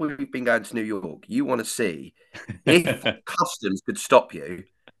 So when we've been going to New York, you want to see if customs could stop you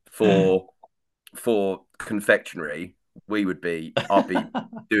for confectionery, I'd be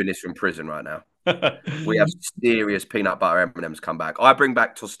doing this from prison right now. We have serious peanut butter M&Ms come back. I bring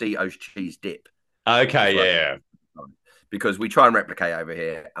back Tostitos cheese dip. Okay, yeah. Because we try and replicate over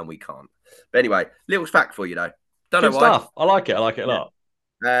here and we can't. But anyway, little fact for you though. Don't know why. Stuff. I like it. I like it a lot.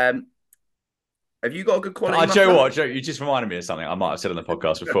 Have you got a good quality? I tell you what, you just reminded me of something I might have said on the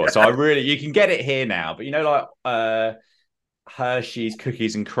podcast before. So you can get it here now, but you know, like Hershey's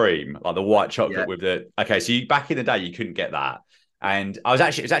cookies and cream, like the white chocolate with the. Okay, so back in the day, you couldn't get that. And it was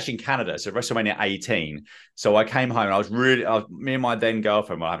actually in Canada, so WrestleMania 18. So I came home and me and my then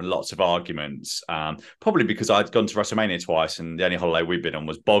girlfriend were having lots of arguments, probably because I'd gone to WrestleMania twice and the only holiday we'd been on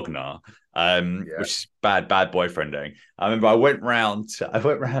was Bognor, which is bad boyfriending. I remember I went round to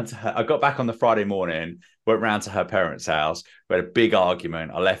her. I got back on the Friday morning, went round to her parents' house. We had a big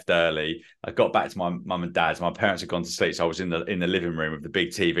argument. I left early. I got back to my mum and dad's. My parents had gone to sleep, so I was in the living room with the big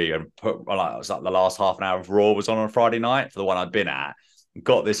TV and it was like the last half an hour of Raw was on a Friday night for the one I'd been at.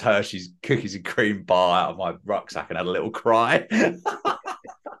 Got this Hershey's cookies and cream bar out of my rucksack and had a little cry.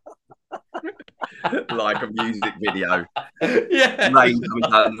 Like a music video. Yeah. Rain coming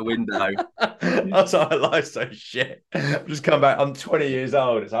down the window. I was like, my life's so shit. I've just come back. I'm 20 years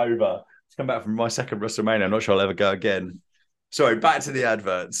old. It's over. Just come back from my second WrestleMania. I'm not sure I'll ever go again. Sorry, back to the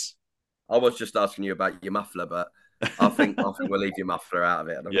adverts. I was just asking you about your muffler, but I think we'll leave your muffler out of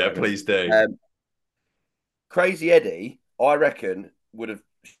it. Yeah, please do. Crazy Eddie I reckon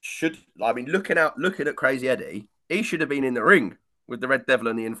looking at Crazy Eddie, he should have been in the ring with the Red Devil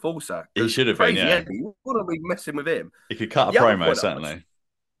and the Enforcer, He because should have been, Crazy yeah. Eddie wouldn't be messing with him. He could cut a The other promo, point certainly.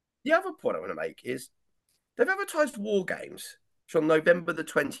 I want to make is they've advertised War Games from November the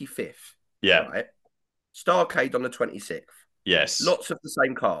 25th. Yeah. Right. Starrcade on the 26th. Yes. Lots of the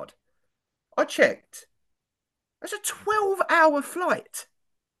same card. I checked. That's a 12-hour flight.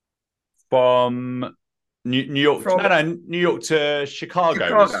 From New York. New York to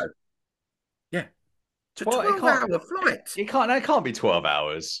Chicago. Yeah. It's a 12-hour flight. It can't be 12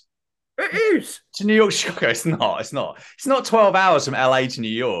 hours. It is. To New York, Chicago. It's not. It's not 12 hours from LA to New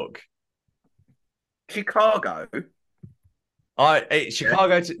York. Chicago.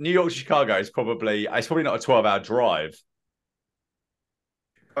 Chicago to New York to Chicago is probably not a 12-hour drive.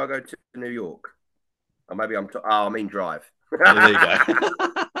 Chicago to New York. Or maybe I mean drive. Yeah, there you go.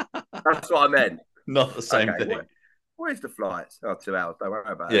 That's what I meant. Not the same thing. Where's the flights? Oh, 2 hours. Don't worry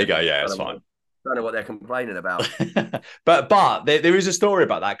about it. There you go. Yeah, it's fine. Don't know what they're complaining about. but there is a story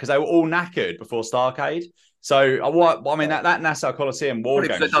about that, because they were all knackered before Starrcade. So that Nassau Coliseum War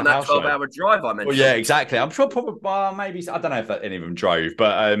Games. They've done that 12-hour drive I mentioned. Well, yeah, exactly. I'm sure probably maybe I don't know if any of them drove,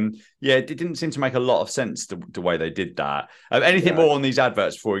 but yeah, it didn't seem to make a lot of sense the way they did that. Anything more on these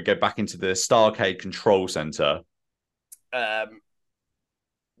adverts before we go back into the Starrcade Control Center? No.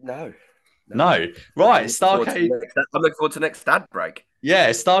 Right, Starrcade. I'm looking forward to the next ad break.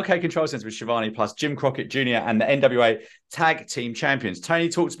 Yeah, Starrcade Control Center with Shivani plus Jim Crockett Jr. and the NWA Tag Team Champions. Tony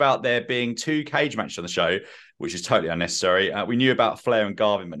talked about there being 2 cage matches on the show, which is totally unnecessary. We knew about Flair and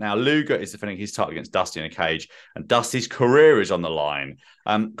Garvin, but now Luger is defending his title against Dusty in a cage, and Dusty's career is on the line.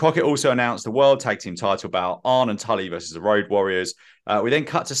 Crockett also announced the World Tag Team title bout, Arn and Tully versus the Road Warriors. We then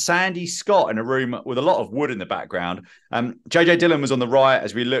cut to Sandy Scott in a room with a lot of wood in the background. JJ Dillon was on the right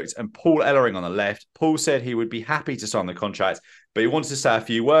as we looked, and Paul Ellering on the left. Paul said he would be happy to sign the contract, but he wanted to say a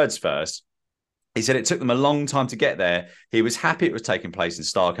few words first. He said it took them a long time to get there. He was happy it was taking place in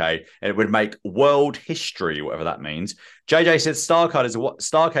Starrcade, and it would make world history, whatever that means. JJ said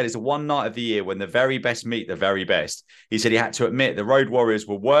Starrcade is the one night of the year when the very best meet the very best. He said he had to admit the Road Warriors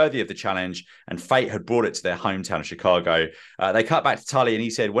were worthy of the challenge, and fate had brought it to their hometown of Chicago. They cut back to Tully, and he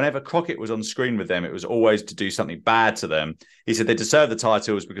said whenever Crockett was on screen with them, it was always to do something bad to them. He said they deserved the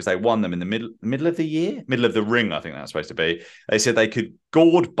titles because they won them in the middle of the year, middle of the ring, I think that's supposed to be. They said they could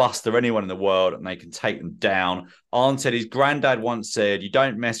gourd buster anyone in the world and they can take them down. Arn said his granddad once said, "You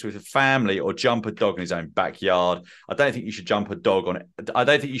don't mess with a family or jump a dog in his own backyard." I don't think you should jump on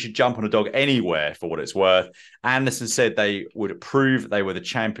a dog anywhere, for what it's worth. Anderson said they would prove they were the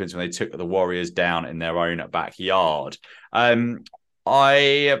champions when they took the Warriors down in their own backyard. I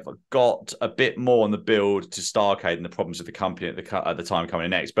have got a bit more on the build to Starrcade and the problems of the company at the time coming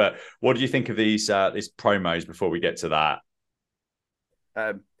in next. But what do you think of these promos before we get to that?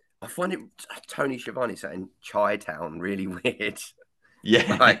 I find it Tony Schiavone saying Chi-Town really weird.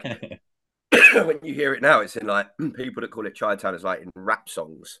 Yeah. Like when you hear it now, it's in like people that call it Chi-Town is like in rap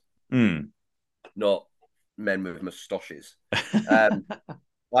songs, not men with moustaches.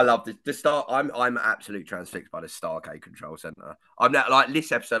 I love the start. I'm absolutely transfixed by the Starrcade Control Center. I'm now like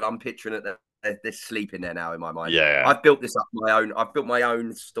this episode. I'm picturing it. They're sleeping there now in my mind. Yeah, I've built this up I've built my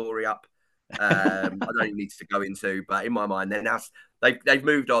own story up. I don't even need to go into, but in my mind, they're now they've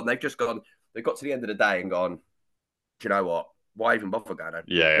moved on. They've just gone. They've got to the end of the day and gone. Do you know what? Why even bother going on?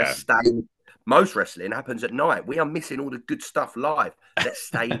 Yeah. Most wrestling happens at night. We are missing all the good stuff live. Let's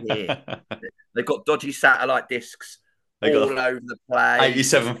stay here. They've got dodgy satellite discs. All over the place.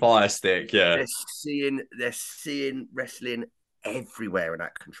 87 Fire Stick, yeah. They're seeing wrestling everywhere in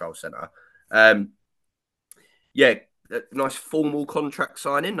that control center. Yeah, nice formal contract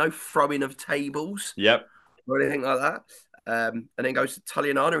signing, no throwing of tables. Yep. Or anything like that. And then goes to Tully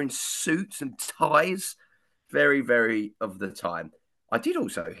and Anna in suits and ties. Very, very of the time. I did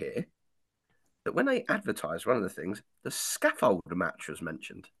also hear that when they advertised one of the things, the scaffold match was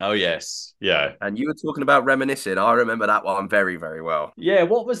mentioned. Oh, yes. Yeah. And you were talking about reminiscing. I remember that one very, very well. Yeah.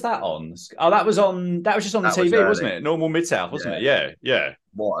 What was that on? Oh, that was just on the TV, wasn't it? Normal Mid-South, wasn't it? Yeah. Yeah.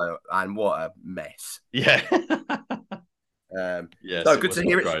 What a mess. Yeah. Yes, so good to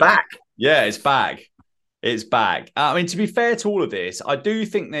hear it's back. Yeah, it's back. It's back. I mean, to be fair to all of this, I do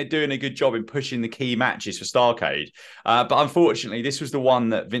think they're doing a good job in pushing the key matches for Starrcade. But unfortunately, this was the one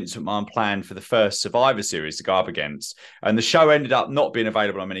that Vince McMahon planned for the first Survivor Series to go up against. And the show ended up not being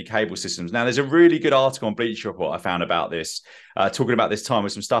available on many cable systems. Now, there's a really good article on Bleacher Report I found about this, talking about this time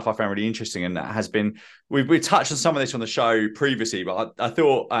with some stuff I found really interesting. And that has been, we've touched on some of this on the show previously, but I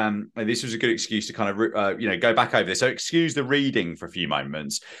thought this was a good excuse to kind of, go back over this. So excuse the reading for a few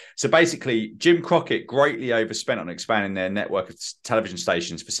moments. So basically, Jim Crockett, great greatly overspent on expanding their network of television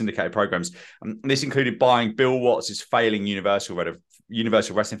stations for syndicated programs. This included buying Bill Watts' failing Universal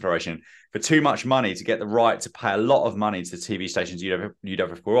Wrestling Federation for too much money to get the right to pay a lot of money to the TV stations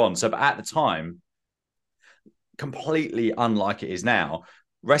UWF were on. So, but at the time, completely unlike it is now,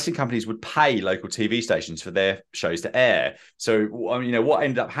 wrestling companies would pay local TV stations for their shows to air. So, you know, what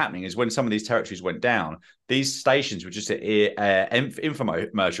ended up happening is when some of these territories went down, these stations would just air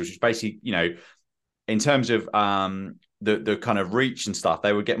infomercials, which basically, you know, in terms of the kind of reach and stuff,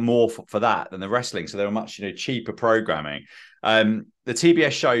 they would get more for that than the wrestling. So they were much, you know, cheaper programming. The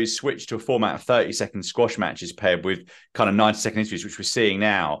TBS shows switched to a format of 30-second squash matches paired with kind of 90-second interviews, which we're seeing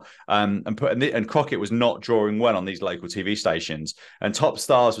now. And Crockett was not drawing well on these local TV stations. And top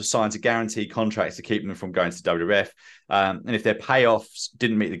stars were signed to guarantee contracts to keep them from going to WWF. And if their payoffs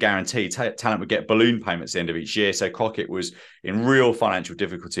didn't meet the guarantee, talent would get balloon payments at the end of each year. So Crockett was in real financial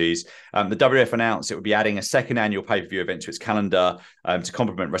difficulties. The WWF announced it would be adding a second annual pay-per-view event to its calendar to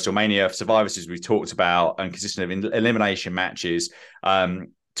complement WrestleMania. Survivor Series we've talked about, and consisting of elimination matches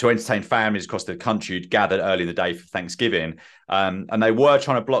to entertain families across the country who'd gathered early in the day for Thanksgiving. And they were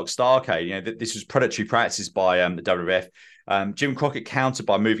trying to block Starrcade. You know, this was predatory practice by the WWF. Jim Crockett countered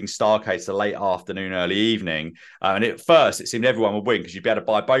by moving Starrcade to the late afternoon, early evening. And at first, it seemed everyone would win because you'd be able to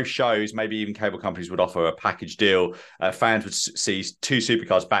buy both shows. Maybe even cable companies would offer a package deal. Fans would see two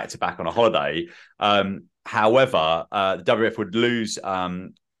supercars back to back on a holiday. However, the WWF would lose.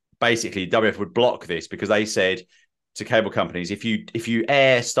 Basically, WWF would block this because they said to cable companies, if you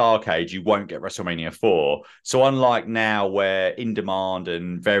air Starrcade, you won't get WrestleMania 4. So unlike now, where In Demand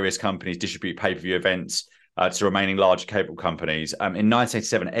and various companies distribute pay-per-view events to remaining large cable companies, in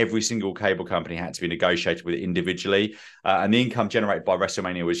 1987, every single cable company had to be negotiated with individually, and the income generated by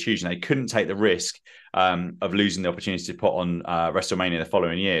WrestleMania was huge, and they couldn't take the risk of losing the opportunity to put on WrestleMania the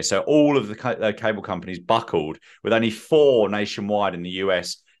following year. So all of the cable companies buckled, with only 4 nationwide in the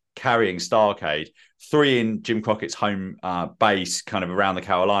US carrying Starrcade, 3 in Jim Crockett's home base, kind of around the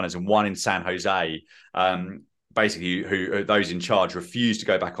Carolinas, and 1 in San Jose. Basically, who those in charge refused to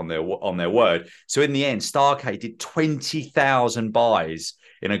go back on their word. So in the end, Starrcade did 20,000 buys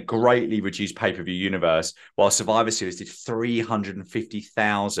in a greatly reduced pay-per-view universe, while Survivor Series did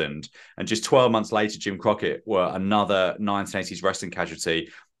 350,000. And just 12 months later, Jim Crockett were another 1980s wrestling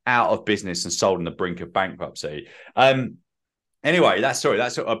casualty, out of business and sold on the brink of bankruptcy. Anyway, that's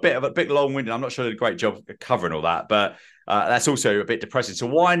a bit long-winded. I'm not sure I did a great job covering all that, but that's also a bit depressing. So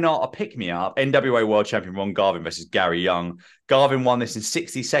why not a pick-me-up? NWA World Champion Ron Garvin versus Gary Young. Garvin won this in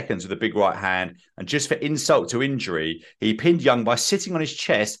 60 seconds with a big right hand, and just for insult to injury, he pinned Young by sitting on his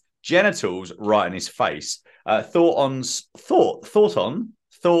chest, genitals right in his face. Thoughts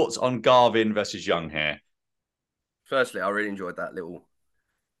on Garvin versus Young here? Firstly, I really enjoyed that little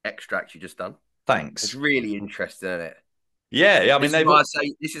extract you just done. Thanks. It's really interesting, isn't it? Yeah. I mean,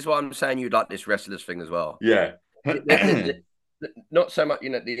 this is why I'm saying you'd like this wrestlers thing as well. Yeah. Not so much, you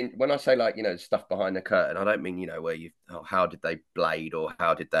know, when I say, like, you know, stuff behind the curtain, I don't mean, you know, where how did they blade, or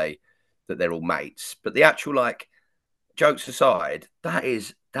how did they, that they're all mates, but the actual, like, jokes aside, that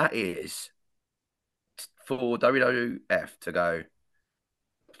is for WWF to go,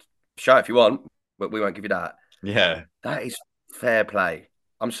 show it if you want, but we won't give you that. Yeah. That is fair play.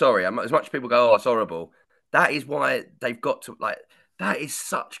 I'm sorry. As much as people go, oh, it's horrible. That is why they've got to, like, that is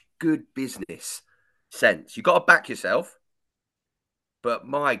such good business sense. You've got to back yourself. But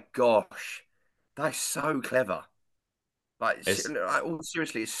my gosh, that's so clever. Like, all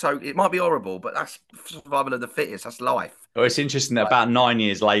seriously, it might be horrible, but that's survival of the fittest. That's life. Well, it's interesting that about 9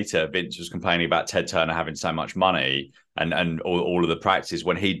 years later, Vince was complaining about Ted Turner having so much money and all of the practices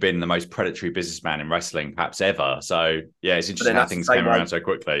when he'd been the most predatory businessman in wrestling perhaps ever. So, yeah, it's interesting how things came around so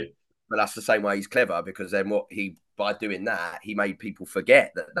quickly. But that's the same way he's clever, because then by doing that, he made people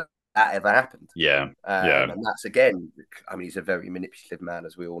forget that ever happened. Yeah. And that's, again, I mean, he's a very manipulative man,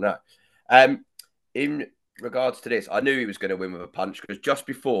 as we all know. In regards to this, I knew he was going to win with a punch, because just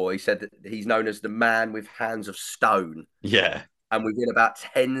before he said that he's known as the man with hands of stone. Yeah. And within about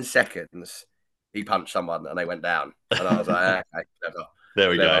 10 seconds, he punched someone and they went down. And I was like, okay, clever. There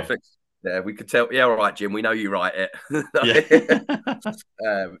we go. Yeah, we could tell. Yeah, all right, Jim, we know you write it.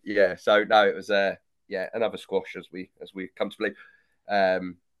 Yeah. So no, it was another squash, as we come to believe.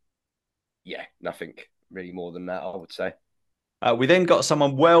 Nothing really more than that, I would say. We then got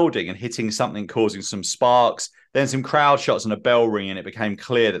someone welding and hitting something, causing some sparks. Then some crowd shots and a bell ring, and it became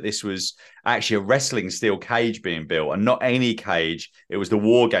clear that this was actually a wrestling steel cage being built, and not any cage. It was the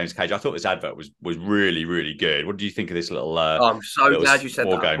War Games cage. I thought this advert was really, really good. What do you think of this little? I'm so glad you said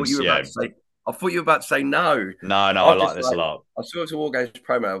that. I thought you were about to say no. No, no, I I was like just this a like, lot. I saw the War Games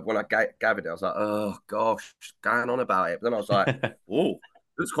promo when I gathered it. I was like, oh gosh, going on about it. But then I was like, oh,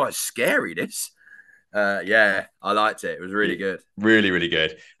 it's quite scary. This. Yeah, I liked it. It was really good. Really, really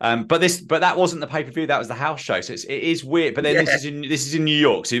good. But that wasn't the pay per view. That was the house show. So it is weird. But then Yeah. this is in New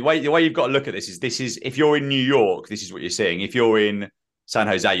York. So the way you've got to look at this is if you're in New York, this is what you're seeing. If you're in San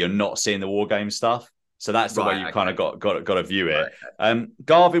Jose, you're not seeing the War Game stuff. So that's the way you've kind of got to view it. Right.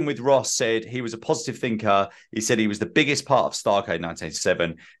 Garvin with Ross said he was a positive thinker. He said he was the biggest part of Starrcade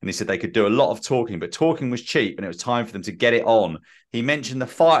 1987, and he said they could do a lot of talking, but talking was cheap, and it was time for them to get it on. He mentioned the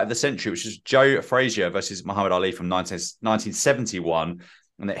fight of the century, which was Joe Frazier versus Muhammad Ali from 1971,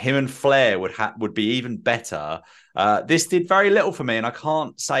 and that him and Flair would be even better. This did very little for me, and I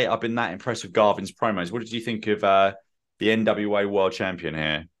can't say I've been that impressed with Garvin's promos. What did you think of the NWA World Champion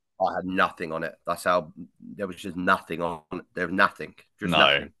here? I had nothing on it. That's how there was just nothing on it. There was nothing. Just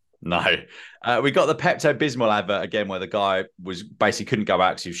nothing. No. We got the Pepto-Bismol advert again where the guy was basically couldn't go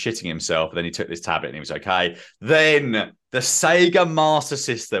out because he was shitting himself. But then he took this tablet and he was okay. Then the Sega Master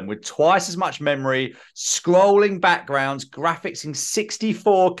System with twice as much memory, scrolling backgrounds, graphics in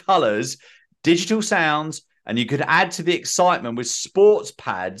 64 colors, digital sounds, and you could add to the excitement with sports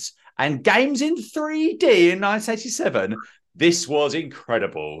pads and games in 3D in 1987. This was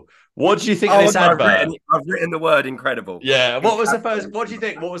incredible. What do you think of this advert? I've written the word incredible. Yeah. What was the first? What do you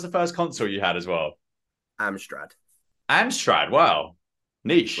think? What was the first console you had as well? Amstrad. Amstrad. Wow.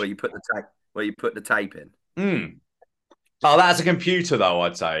 Niche. Where you put the tape in. Oh, that's a computer though.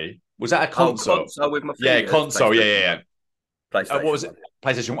 I'd say. Was that a console? Console with my fingers. Yeah, console. Yeah. PlayStation. What was it?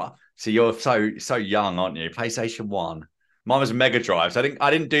 PlayStation 1. See, you're so young, aren't you? PlayStation 1. Mine was a Mega Drive. So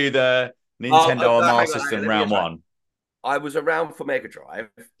I didn't do the Nintendo Master System round one. I was around for Mega Drive.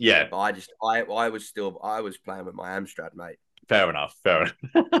 Yeah. But I was playing with my Amstrad, mate. Fair enough.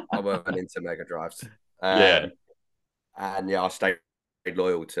 I wasn't into Mega Drives. Yeah. And yeah, I stayed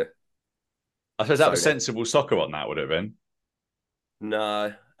loyal to. I suppose that was Sensible Soccer on that, would it have been?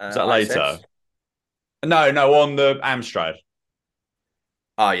 No. Was that later? No, on the Amstrad.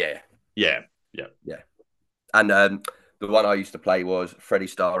 Oh, yeah. Yeah. And the one I used to play was Freddie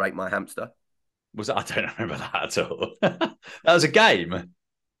Star Ate My Hamster. Was that? I don't remember that at all. That was a game.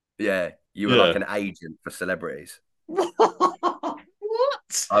 Yeah, you were like an agent for celebrities. What?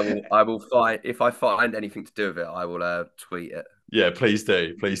 I will find if I find anything to do with it, I will tweet it. Yeah, please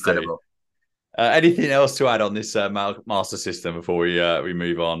do. Anything else to add on this Master System before we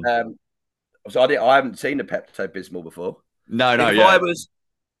move on? So I haven't seen the Pepto-Bismol before. No. I was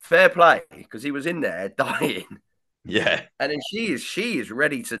fair play because he was in there dying. Yeah. And then she is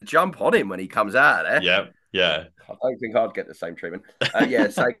ready to jump on him when he comes out of there. Yeah. I don't think I'd get the same treatment.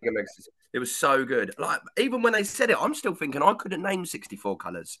 It was so good. Like, even when they said it, I'm still thinking I couldn't name 64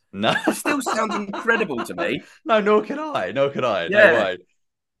 colours. No. It still sounds incredible to me. No, nor can I. Yeah. No way.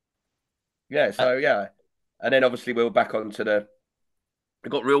 Yeah, so yeah. And then obviously we were back onto they've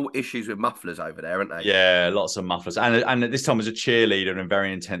got real issues with mufflers over there, haven't they? Yeah, lots of mufflers, and this time was a cheerleader and a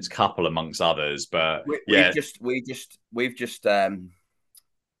very intense couple amongst others. But we've just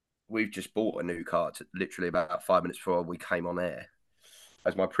bought a new car literally about 5 minutes before we came on air,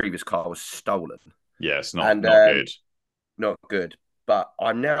 as my previous car was stolen. Yeah, it's not good. Not good. But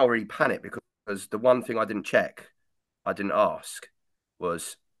I'm now really panicked because the one thing I didn't ask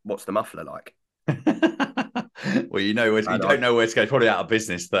was what's the muffler like. Well, you don't know where to go. Probably out of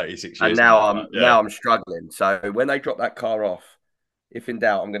business 36 years. And now I'm struggling. So when they drop that car off, if in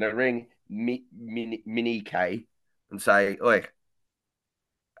doubt, I'm going to ring Mini K and say, "Oi,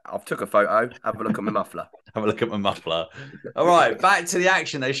 I've took a photo. Have a look at my muffler." Have a look at my muffler. All right, back to the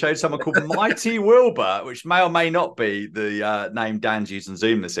action. They showed someone called Mighty Wilbur, which may or may not be the name Dan's used on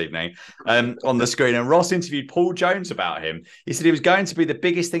Zoom this evening, on the screen. And Ross interviewed Paul Jones about him. He said he was going to be the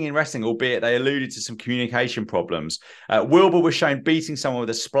biggest thing in wrestling, albeit they alluded to some communication problems. Wilbur was shown beating someone with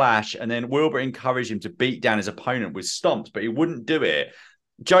a splash, and then Wilbur encouraged him to beat down his opponent with stomps, but he wouldn't do it.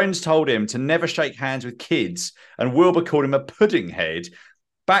 Jones told him to never shake hands with kids, and Wilbur called him a pudding head.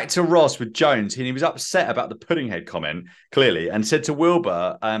 Back to Ross with Jones, and he was upset about the pudding head comment, clearly, and said to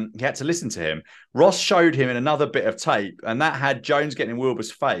Wilbur he had to listen to him. Ross showed him in another bit of tape, and that had Jones getting in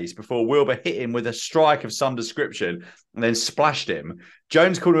Wilbur's face before Wilbur hit him with a strike of some description and then splashed him.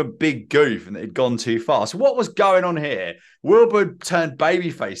 Jones called him a big goof and that he'd gone too far. So what was going on here? Wilbur turned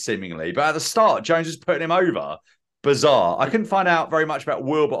babyface seemingly, but at the start, Jones was putting him over. Bizarre. I couldn't find out very much about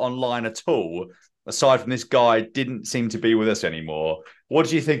Wilbur online at all, aside from this guy didn't seem to be with us anymore. What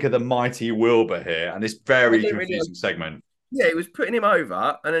do you think of the Mighty Wilbur here and this very confusing segment? Yeah, he was putting him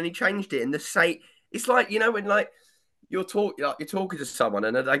over and then he changed it in the same. It's like, when like you're talking to someone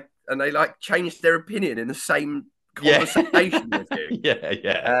and they like changed their opinion in the same conversation with you.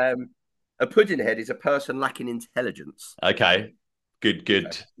 Yeah. A puddinghead is a person lacking intelligence. Okay. Good.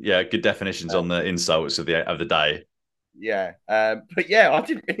 Okay. Yeah, good definitions on the insults of the day. Yeah. But yeah, I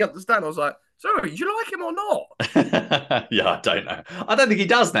didn't really understand. I was like, sorry, do you like him or not? Yeah, I don't know. I don't think he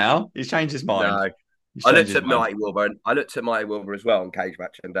does now. He's changed his mind. No. He's I changed looked his at mind. Mighty Wilbur, and I looked at Mighty Wilbur as well on Cage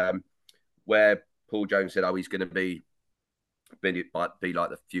Match, and where Paul Jones said, "Oh, he's going to be like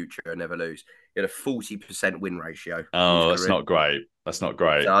the future and never lose." He had a 40% win ratio. Oh, that's not great. That's not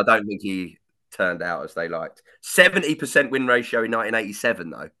great. So I don't think he turned out as they liked. 70% win ratio in 1987,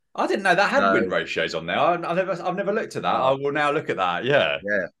 though. I didn't know that had win ratios on there. I've never looked at that. I will now look at that. Yeah.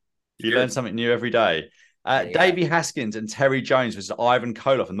 You learn something new every day. Davey Haskins and Terry Jones versus Ivan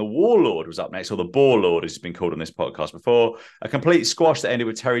Koloff, and the Warlord was up next, or the Boarlord, as it's been called on this podcast before. A complete squash that ended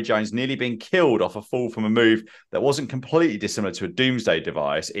with Terry Jones nearly being killed off a fall from a move that wasn't completely dissimilar to a Doomsday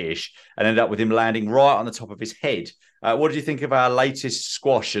Device-ish, and ended up with him landing right on the top of his head. What did you think of our latest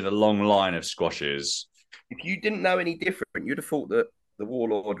squash in a long line of squashes? If you didn't know any different, you'd have thought that the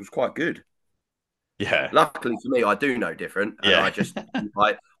Warlord was quite good. Yeah. Luckily for me, I do know different, and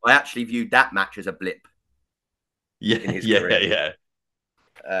I actually viewed that match as a blip. Yeah.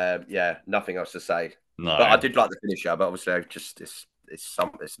 Nothing else to say. No, but I did like the finisher, but obviously,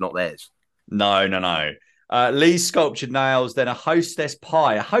 it's not theirs. No. Lee's sculptured nails, then a hostess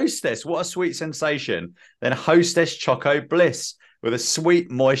pie. A hostess, what a sweet sensation. Then a hostess choco bliss with a sweet,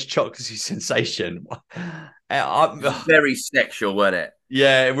 moist chocolatey sensation. Very sexual, wasn't it?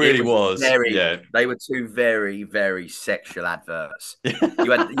 Yeah, it really was. They were two very, very sexual adverts.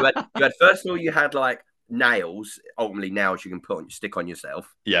 you had first of all, you had like nails, ultimately nails you can stick on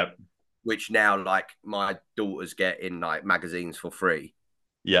yourself. Yep. Which now, like, my daughters get in like magazines for free.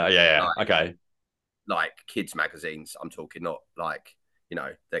 Yeah. Okay. Like kids magazines, I'm talking, not like,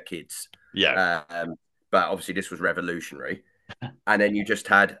 they're kids. Yeah. But obviously this was revolutionary. And then you just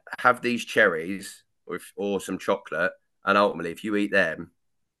have these cherries or some chocolate, and ultimately if you eat them,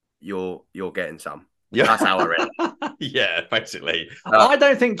 you're getting some. Yeah. That's how I read it. Yeah, basically. I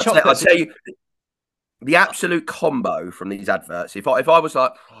don't think chocolate. I'll tell you, the absolute combo from these adverts. If I was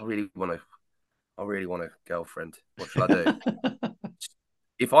like, I really want a girlfriend, what shall I do?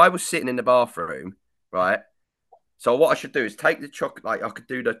 If I was sitting in the bathroom, right? So what I should do is take the chocolate. Like, I could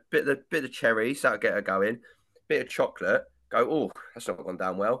do the bit of cherries that'll get her going. Bit of chocolate. Go, oh, that's not gone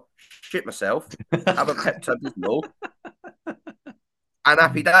down well. Shit myself. Have a Pepto-Bismol. And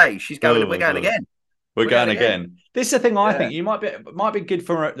happy day. She's going. We're going again. We're going again. This is the thing I think. You might be good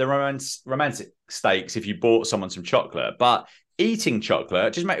for the romantic stakes if you bought someone some chocolate, but eating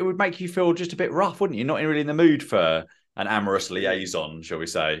chocolate it would make you feel just a bit rough, wouldn't you? Not really in the mood for an amorous liaison, shall we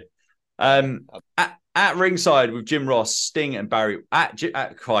say? At ringside with Jim Ross, Sting, and Barry.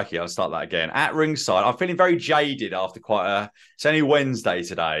 Crikey, I'll start that again. At ringside, I'm feeling very jaded after it's only Wednesday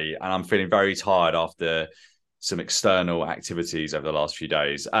today, and I'm feeling very tired after some external activities over the last few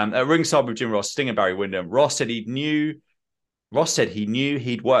days. At ringside with Jim Ross, Sting, and Barry Windham, Ross said he knew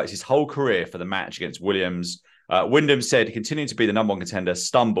he'd worked his whole career for the match against Williams. Windham said, continuing to be the number one contender,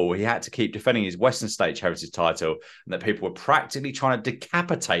 he had to keep defending his Western States Heritage title, and that people were practically trying to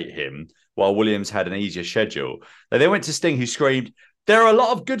decapitate him while Williams had an easier schedule. They then went to Sting, who screamed, "There are a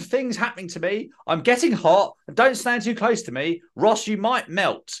lot of good things happening to me. I'm getting hot. Don't stand too close to me. Ross, you might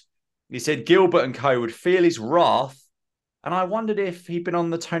melt." He said Gilbert and co would feel his wrath. And I wondered if he'd been on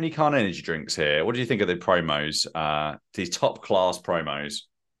the Tony Khan energy drinks here. What do you think of the promos? These top class promos.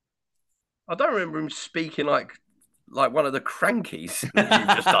 I don't remember him speaking like one of the crankies that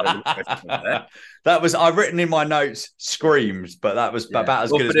you've just done. I've written in my notes screams, but that was about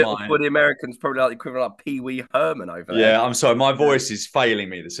as good as mine. For the Americans, probably like the equivalent of Pee Wee Herman over there. Yeah, I'm sorry. My voice is failing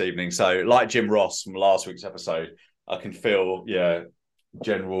me this evening. So, like Jim Ross from last week's episode, I can feel,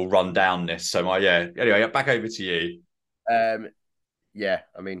 general rundownness. So, anyway, back over to you. I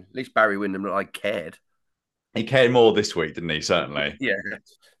mean, at least Barry Windham looked like cared. He cared more this week, didn't he? Certainly. Yeah.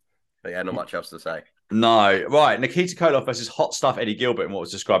 But not much else to say. No. Right. Nikita Koloff versus Hot Stuff Eddie Gilbert in what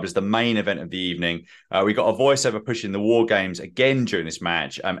was described as the main event of the evening. We got a voiceover pushing the War Games again during this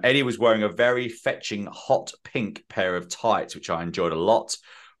match. Eddie was wearing a very fetching hot pink pair of tights, which I enjoyed a lot.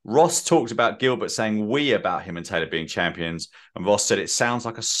 Ross talked about Gilbert saying "we" about him and Taylor being champions, and Ross said it sounds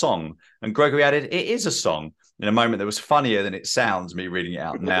like a song. And Gregory added, "It is a song," in a moment that was funnier than it sounds, me reading it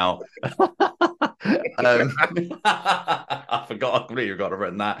out now. I completely forgot I've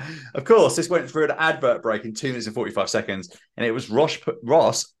written that. Of course, this went through an advert break in 2 minutes and 45 seconds, and it was Ross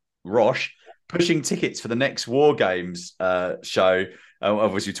pushing tickets for the next War Games show,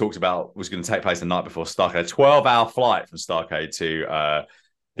 obviously talked about was going to take place the night before Starrcade. A 12-hour flight from Starrcade to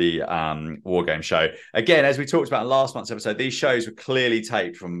War Game show. Again, as we talked about in last month's episode, these shows were clearly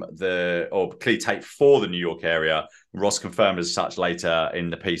taped for the New York area. Ross confirmed as such later in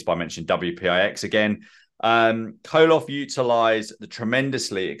the piece by mentioning WPIX again. Koloff utilised the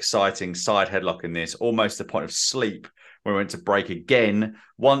tremendously exciting side headlock in this, almost to the point of sleep when we went to break again.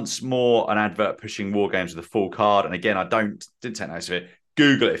 Once more, an advert pushing War Games with a full card. And again, didn't take notice of it.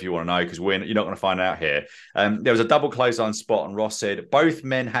 Google it if you want to know, because you're not going to find out here. There was a double clothesline spot, and Ross said both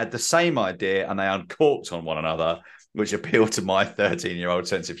men had the same idea and they uncorked on one another, which appealed to my 13-year-old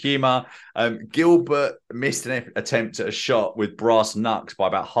sense of humour. Gilbert missed an attempt at a shot with brass knucks by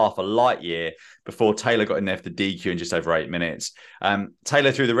about half a light year before Taylor got in there for the DQ in just over 8 minutes.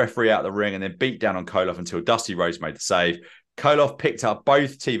 Taylor threw the referee out of the ring and then beat down on Koloff until Dusty Rhodes made the save. Koloff picked up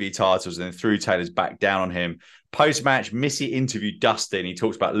both TV titles and then threw Taylor's back down on him. Post-match, Missy interviewed Dusty and he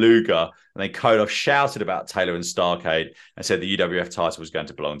talks about Luger, and then Koloff shouted about Taylor and Starrcade and said the UWF title was going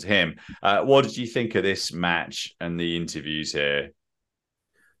to belong to him. What did you think of this match and the interviews here?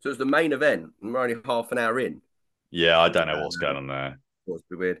 So it was the main event, and we're only half an hour in. Yeah, I don't know what's going on there. It was a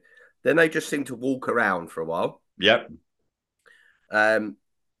bit weird. Then they just seemed to walk around for a while. Yep.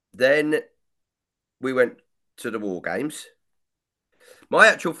 Then we went to the War Games. My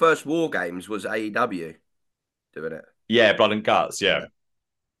actual first War Games was AEW doing it. Yeah, Blood and Guts, yeah.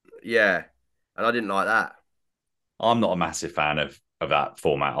 Yeah, and I didn't like that. I'm not a massive fan of that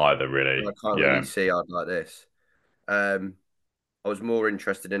format either, really. I can't really see I'd like this. I was more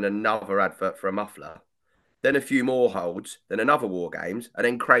interested in another advert for a muffler, then a few more holds, then another War Games, and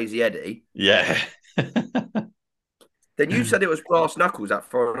then Crazy Eddie. Yeah. Then you said it was brass knuckles, that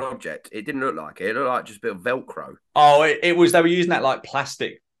foreign object. It didn't look like it. It looked like just a bit of Velcro. Oh, it was. They were using that like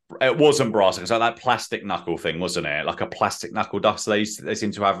plastic. It wasn't brass. It was like that plastic knuckle thing, wasn't it? Like a plastic knuckle duster they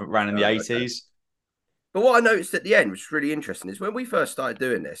seem to have around in the 80s. Okay. But what I noticed at the end, which was really interesting, is when we first started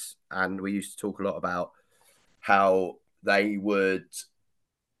doing this, and we used to talk a lot about how they would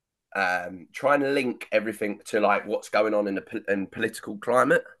try and link everything to like what's going on in the political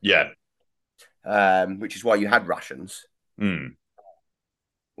climate. Yeah. Which is why you had Russians. Mm.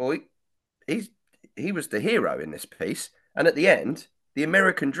 Well, he was the hero in this piece, and at the end, the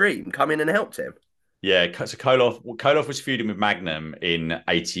American Dream come in and helped him. Yeah, so Koloff was feuding with Magnum in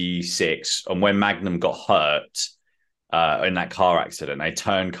 '86, and when Magnum got hurt in that car accident, they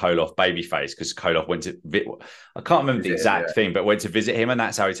turned Koloff babyface because Koloff went to I can't remember the exact thing, but went to visit him, and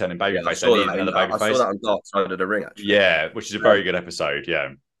that's how he turned him babyface. I saw that on Dark Side of the Ring, actually. Yeah, which is a very good episode. Yeah,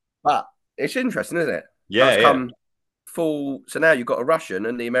 but it's interesting, isn't it? Yeah, full. So now you've got a Russian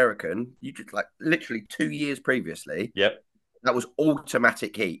and the American. You just like literally 2 years previously. Yep, that was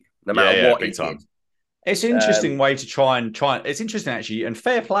automatic heat, no matter what he did. It's an interesting way to try. It's interesting actually, and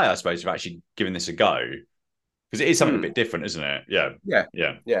fair play, I suppose, of actually giving this a go, because it is something a bit different, isn't it? Yeah.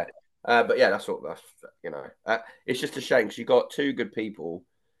 But yeah, that's it's just a shame because you got two good people.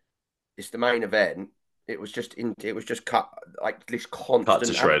 It's the main event. It was just cut like this constant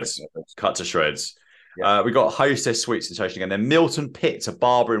cut to shreds. Yeah. We got Hostess Sweet Sensation again. Then Milton Pitts, a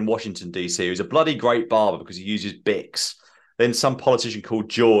barber in Washington DC, who's a bloody great barber because he uses Bics. Then some politician called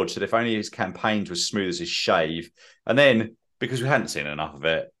George said if only his campaigns were smooth as his shave. And then, because we hadn't seen enough of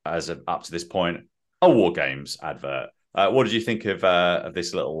it up to this point, a War Games advert. What did you think of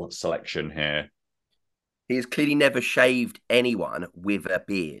this little selection here? He has clearly never shaved anyone with a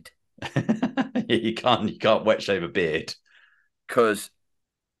beard. you can't wet shave a beard.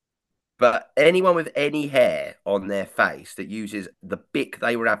 But anyone with any hair on their face that uses the Bic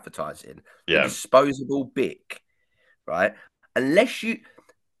they were advertising, the disposable Bic, right? Unless you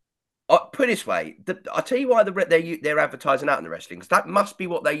put it this way, I'll tell you why they're advertising out in the wrestling, because that must be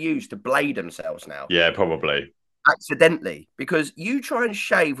what they use to blade themselves now. Yeah, probably. Accidentally. Because you try and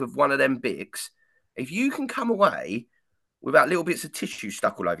shave with one of them Bics, if you can come away without little bits of tissue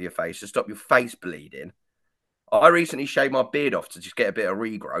stuck all over your face to stop your face bleeding. I recently shaved my beard off to just get a bit of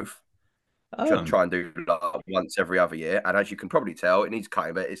regrowth. Which I try and do like once every other year. And as you can probably tell, it needs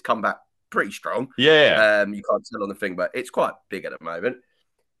cutting, but it's come back pretty strong. Yeah. You can't tell on the thing, but it's quite big at the moment.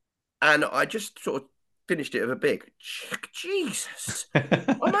 And I just sort of finished it with a big Jesus.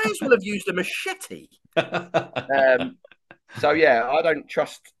 I may as well have used a machete. So yeah, I don't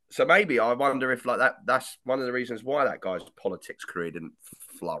trust. So maybe I wonder if like that's one of the reasons why that guy's politics career didn't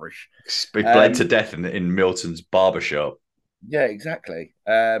flourish. He bled to death in Milton's barbershop. Yeah, exactly.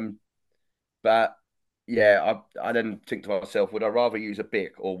 But yeah, I then think to myself, would I rather use a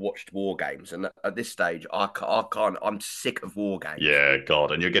Bic or watched War Games? And at this stage, I can't. I'm sick of War Games. Yeah,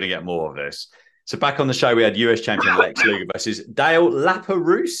 God, and you're going to get more of this. So back on the show, we had US champion Lex Luger versus Dale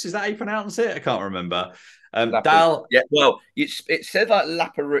Laperouse. Is that how you pronounce it? I can't remember. Dal, Yeah, well, it said like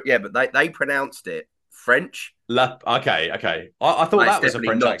Laperouse, yeah, but they pronounced it French. Okay, okay. I thought But it's that was a definitely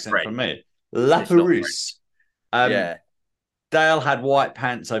French not accent from French. me. It's not French. Laperouse. Um, Yeah. Dale had white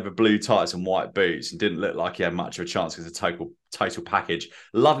pants over blue tights and white boots and didn't look like he had much of a chance because the total package.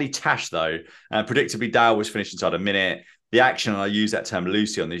 Lovely tash though. Predictably, Dale was finished inside a minute. The action, and I use that term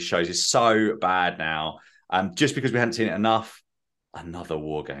loosely on these shows, is so bad now. Just because we hadn't seen it enough, another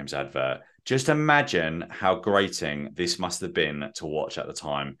War Games advert. Just imagine how grating this must have been to watch at the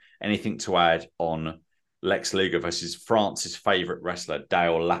time. Anything to add on Lex Luger versus France's favourite wrestler,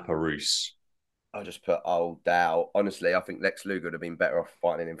 Dale Laperouse? I just put old Dow. Honestly, I think Lex Luger would have been better off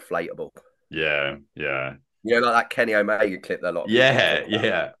fighting an inflatable. Yeah, yeah. You know, like that Kenny Omega clip that a lot of people Yeah, talk about.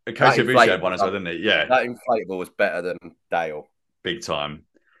 yeah. That Kota Ibushi had one inflatable, as well, didn't he? Yeah, that inflatable was better than Dale. big time.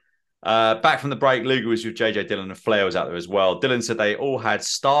 Back from the break, Luger was with JJ Dillon and Flair was out there as well. Dillon said they all had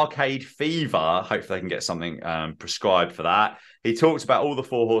Starrcade fever. Hopefully they can get something prescribed for that. He talked about all the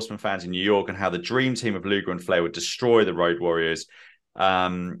Four Horsemen fans in New York and how the dream team of Luger and Flair would destroy the Road Warriors.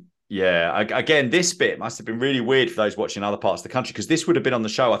 Yeah, again, this bit must have been really weird for those watching other parts of the country because this would have been on the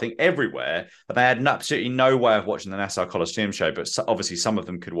show, I think, everywhere, but they had absolutely no way of watching the Nassau Coliseum show. But obviously, some of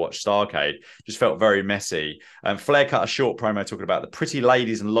them could watch Starrcade. Just felt very messy. Flair cut a short promo talking about the pretty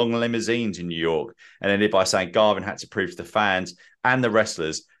ladies and long limousines in New York, and ended by saying Garvin had to prove to the fans and the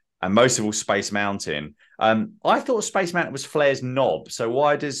wrestlers, and most of all, Space Mountain. I thought Space Mountain was Flair's knob. So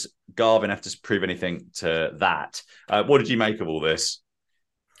why does Garvin have to prove anything to that? What did you make of all this?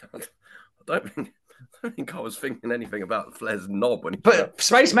 I don't think I was thinking anything about Flair's knob when he. But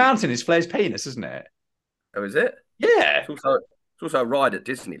Space Mountain is Flair's penis, isn't it? Oh, is it? Yeah. It's also a ride at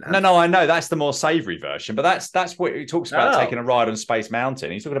Disneyland. No, I know that's the more savoury version, but that's what he talks about taking a ride on Space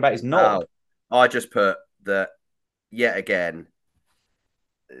Mountain. He's talking about his knob. Oh, I just put that yet again.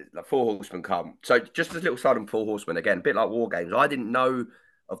 Like Four Horsemen come. So just a little side on Four Horsemen again, a bit like War Games. I didn't know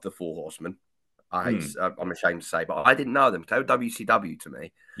of the Four Horsemen. I'm ashamed to say, but I didn't know them. They were WCW to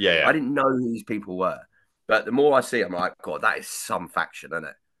me. Yeah. I didn't know who these people were. But the more I see, I'm like, God, that is some faction, isn't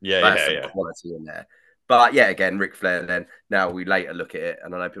it? Yeah, That's some quality in there. But yeah, again, Ric Flair. Then now we later look at it,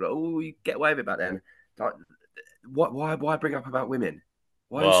 and I know people are like, oh, you get away with it back then. Like, why bring up about women?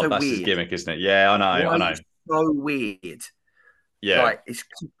 Why are you so that's weird? his gimmick, isn't it? Yeah, I know. Why are you so weird? Yeah, like it's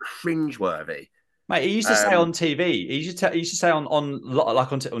cringeworthy. Mate, he used to say on TV. He used to say on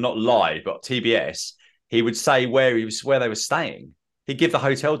like on not live, but TBS. He would say where they were staying. He'd give the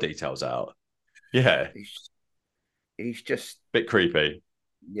hotel details out. Yeah, he's just bit creepy.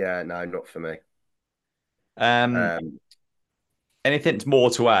 Yeah, no, not for me. Anything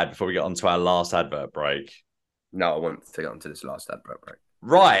more to add before we get on to our last advert break? No, I want to get on to this last advert break.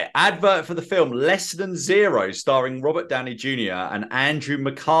 Right, advert for the film Less Than Zero, starring Robert Downey Jr. and Andrew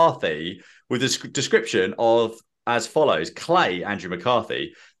McCarthy, with a description of as follows. Clay, Andrew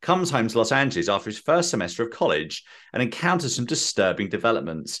McCarthy, comes home to Los Angeles after his first semester of college and encounters some disturbing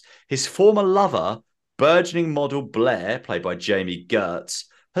developments. His former lover, burgeoning model Blair, played by Jamie Gertz,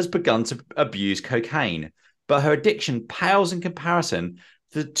 has begun to abuse cocaine, but her addiction pales in comparison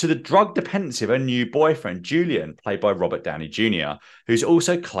to the drug dependency of her new boyfriend, Julian, played by Robert Downey Jr., who's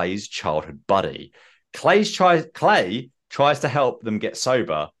also Clay's childhood buddy. Clay tries to help them get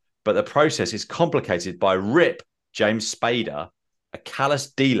sober, but the process is complicated by Rip James Spader, a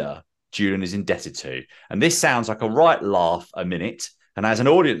callous dealer Julian is indebted to. And this sounds like a right laugh a minute and has an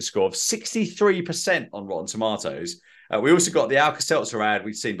audience score of 63% on Rotten Tomatoes. We also got the Alka-Seltzer ad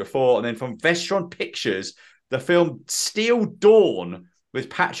we've seen before, and then from Vestron Pictures, the film Steel Dawn with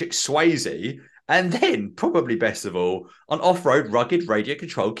Patrick Swayze, and then, probably best of all, an off-road rugged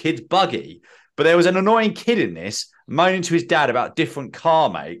radio-controlled kid's buggy. But there was an annoying kid in this, moaning to his dad about different car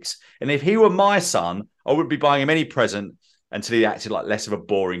makes, and if he were my son, I wouldn't be buying him any present until he acted like less of a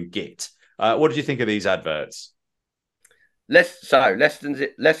boring git. What did you think of these adverts? Less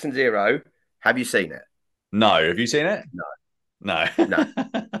than zero. Have you seen it? No. Have you seen it? No.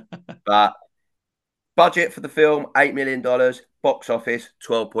 But budget for the film, $8 million. Box office,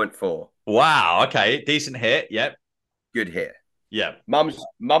 12.4. Wow. Okay. Decent hit. Yep. Good hit. Yeah. Mum's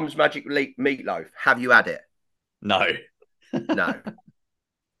Magic Meatloaf. Have you had it? No. No.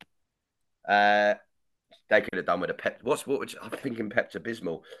 They could have done with a pep. I'm thinking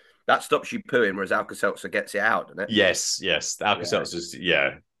Pepto-Bismol. That stops you pooing, whereas Alka-Seltzer gets it out, doesn't it? Yes. Alka-Seltzer's,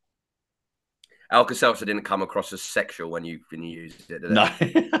 yeah. Alka-Seltzer didn't come across as sexual when you used it, did it? No.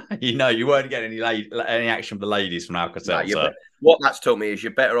 You weren't getting any action from the ladies from Alka-Seltzer. No, what that's taught me is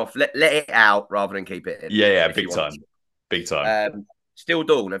you're better off let it out rather than keep it in. Yeah, big time. Still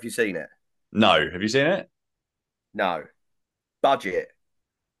Dawn, have you seen it? No. Have you seen it? No. Budget,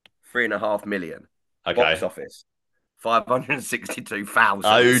 $3.5 million. Box Okay. office, 562,000.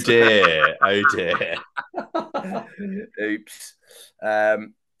 Oh dear. Oh dear. Oops.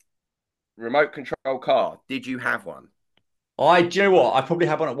 Remote control car. Did you have one? Do you know what? I probably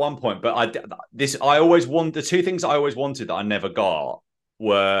had one at one point, but I always want the two things I always wanted that I never got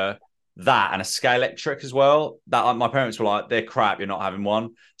were that and a scale electric as well. That my parents were like, they're crap. You're not having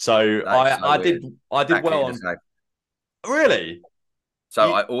one. So That is so weird. I did Exactly well the on. same. Really?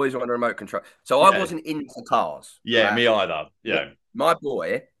 So I always wanted a remote control. So I Yeah. wasn't into cars. Yeah. Me either. Yeah. My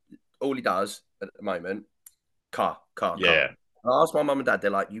boy, all he does at the moment, car. Yeah. I asked my mum and dad, they're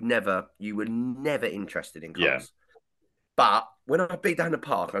like, you were never interested in Yeah. cars. But when I'd be down the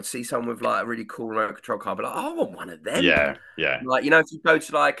park, I'd see someone with like a really cool remote control car, I'd be like, oh, I want one of them. Yeah. Yeah. Like, if you go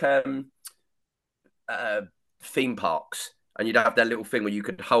to like theme parks and you'd have that little thing where you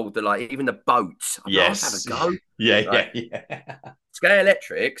could hold the like even the boats. I'd Yes. have a go. Yeah. Like, yeah. Scale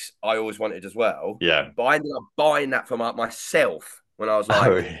Electrics, I always wanted as well. Yeah. But I ended up buying that for myself when I was like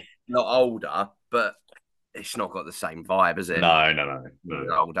a lot older. But it's not got the same vibe, has it? No.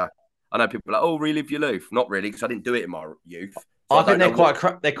 Older. I know people are like, oh, relive your youth. Not really, because I didn't do it in my youth. So I think they're quite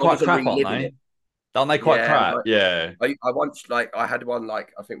crap. They're quite crap, aren't they? It. Aren't they quite crap? Yeah. I once I had one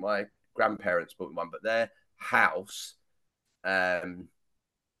like I think my grandparents bought one, but their house, because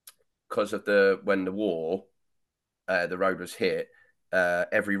of when the war, the road was hit,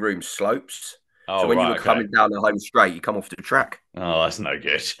 every room slopes. Oh, so when right, you were coming down the home straight, you come off the track. Oh, that's no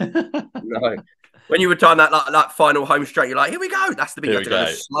good. No. When you were trying that final home straight, you're like, here we go. That's the bit you have to go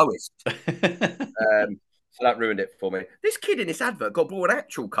the slowest. So that ruined it for me. This kid in this advert got bought an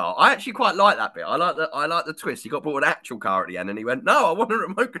actual car. I actually quite like that bit. I like the twist. He got bought an actual car at the end, and he went, "No, I want a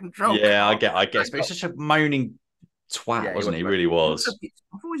remote control." Yeah, car. I guess. But he's such a moaning twat, wasn't he? He really was. I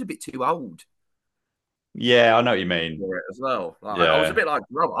thought he was a bit too old. Yeah, I know what you mean. For it as well. Like, yeah. I was a bit like,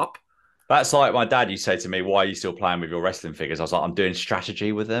 grow up. That's like my dad used to say to me, why are you still playing with your wrestling figures? I was like, I'm doing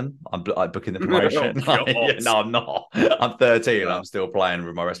strategy with them. I'm like booking the promotion. No, I'm not. I'm 13 and I'm still playing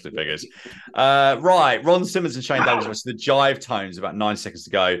with my wrestling figures. Right. Ron Simmons and Shane Douglas versus the Jive Tones, about 9 seconds to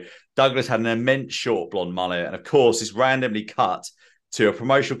go. Douglas had an immense short blonde mullet. And of course, this randomly cut to a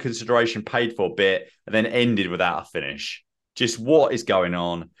promotional consideration paid for bit and then ended without a finish. Just what is going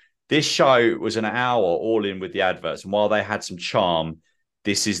on? This show was an hour all in with the adverts. And while they had some charm,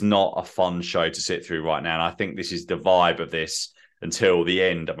 this is not a fun show to sit through right now. And I think this is the vibe of this until the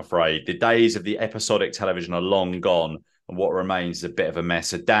end, I'm afraid. The days of the episodic television are long gone, and what remains is a bit of a mess.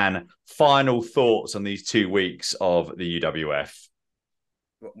 So, Dan, final thoughts on these 2 weeks of the UWF?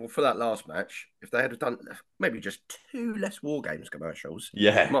 Well, for that last match, if they had done maybe just 2 less War Games commercials,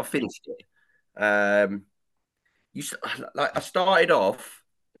 yeah, might have finished it. I started off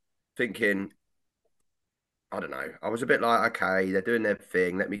thinking, I don't know. I was a bit like, okay, they're doing their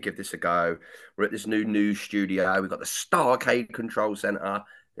thing. Let me give this a go. We're at this new news studio. We've got the Starrcade control center.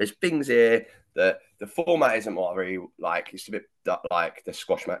 There's things here that the format isn't what I really like. It's a bit like the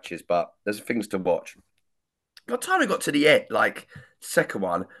squash matches, but there's things to watch. By the time we got to the end, like second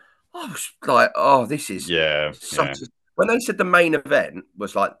one, I was like, oh, this is when they said the main event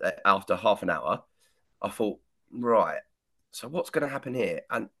was like after half an hour, I thought, right, so what's going to happen here?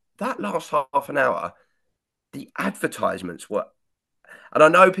 And that last half an hour, the advertisements were, and I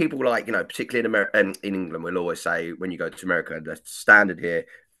know people like, particularly in America and in England, will always say when you go to America, the standard here,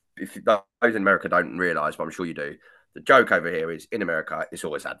 if those in America don't realize, but I'm sure you do, the joke over here is in America, it's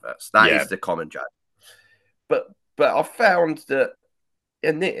always adverts. That is the common joke. But I found that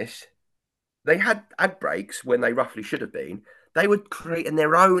in this, they had ad breaks when they roughly should have been. They were creating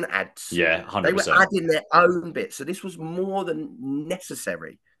their own ads. Yeah, 100%. They were adding their own bits. So this was more than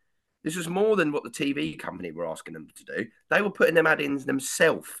necessary. This was more than what the TV company were asking them to do. They were putting them add-ins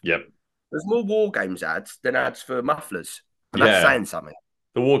themselves. Yep. There's more War Games ads than ads for mufflers. And that's saying something.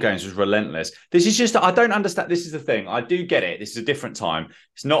 The War Games was relentless. This is just, I don't understand. This is the thing. I do get it. This is a different time.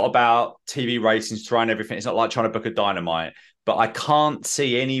 It's not about TV ratings, throwing everything. It's not like trying to book a Dynamite. But I can't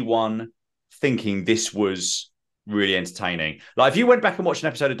see anyone thinking this was really entertaining. Like if you went back and watched an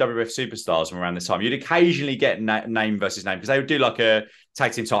episode of WWF Superstars from around this time, you'd occasionally get name versus name because they would do like a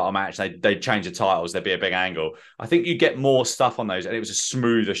tag team title match. They'd change the titles. There'd be a big angle. I think you get more stuff on those and it was a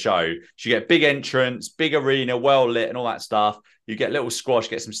smoother show. So you get big entrance, big arena, well lit and all that stuff. You get little squash,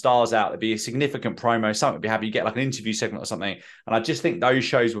 get some stars out. There'd be a significant promo. Something would be happy. You get like an interview segment or something. And I just think those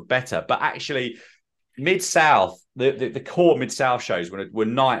shows were better. But actually, Mid-South, the core Mid-South shows were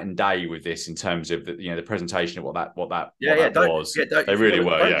night and day with this in terms of the presentation of what that was. They really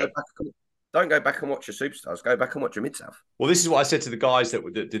were. Don't go back and watch your Superstars. Go back and watch your Mid-South. Well, this is what I said to the guys that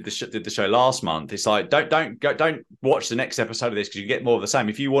did the show last month. It's like don't watch the next episode of this because you get more of the same.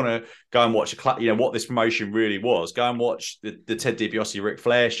 If you want to go and watch what this promotion really was, go and watch the Ted DiBiase Ric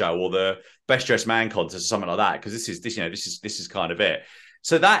Flair show or the Best Dressed Man contest or something like that, because this is kind of it.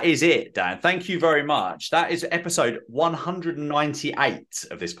 So that is it, Dan. Thank you very much. That is episode 198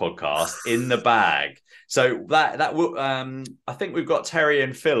 of this podcast in the bag. So that will I think we've got Terry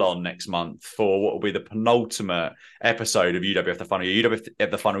and Phil on next month for what will be the penultimate episode of UWF the Final Year,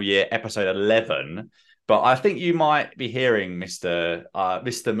 UWF the Final Year, episode 11. But I think you might be hearing Mr.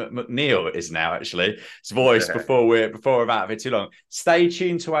 McNeil is now actually his voice before we're out of it too long. Stay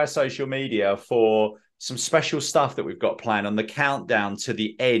tuned to our social media for some special stuff that we've got planned on the countdown to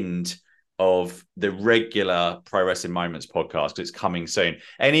the end of the regular Pro Wrestling Moments podcast, because it's coming soon.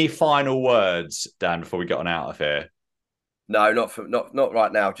 Any final words, Dan, before we get on out of here? No, not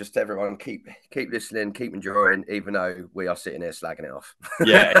right now. Just everyone keep listening, keep enjoying, even though we are sitting here slagging it off.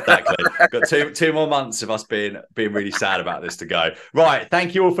 Yeah, exactly. Got two more months of us being really sad about this to go. Right.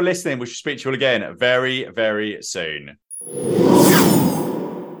 Thank you all for listening. We shall speak to you all again very, very soon.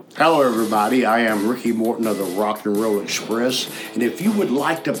 Hello, everybody. I am Ricky Morton of the Rock and Roll Express. And if you would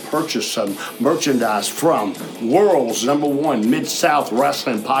like to purchase some merchandise from World's #1 Mid-South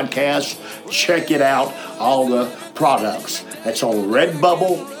Wrestling Podcast, check it out. All the products. That's on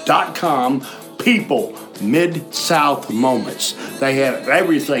redbubble.com. People, Mid-South Moments. They have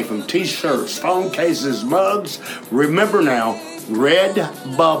everything from t-shirts, phone cases, mugs. Remember now,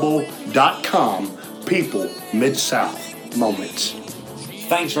 redbubble.com. People, Mid-South Moments.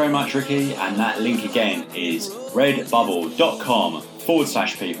 Thanks very much, Ricky. And that link again is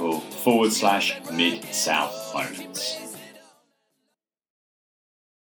redbubble.com/people/Mid-South Moments.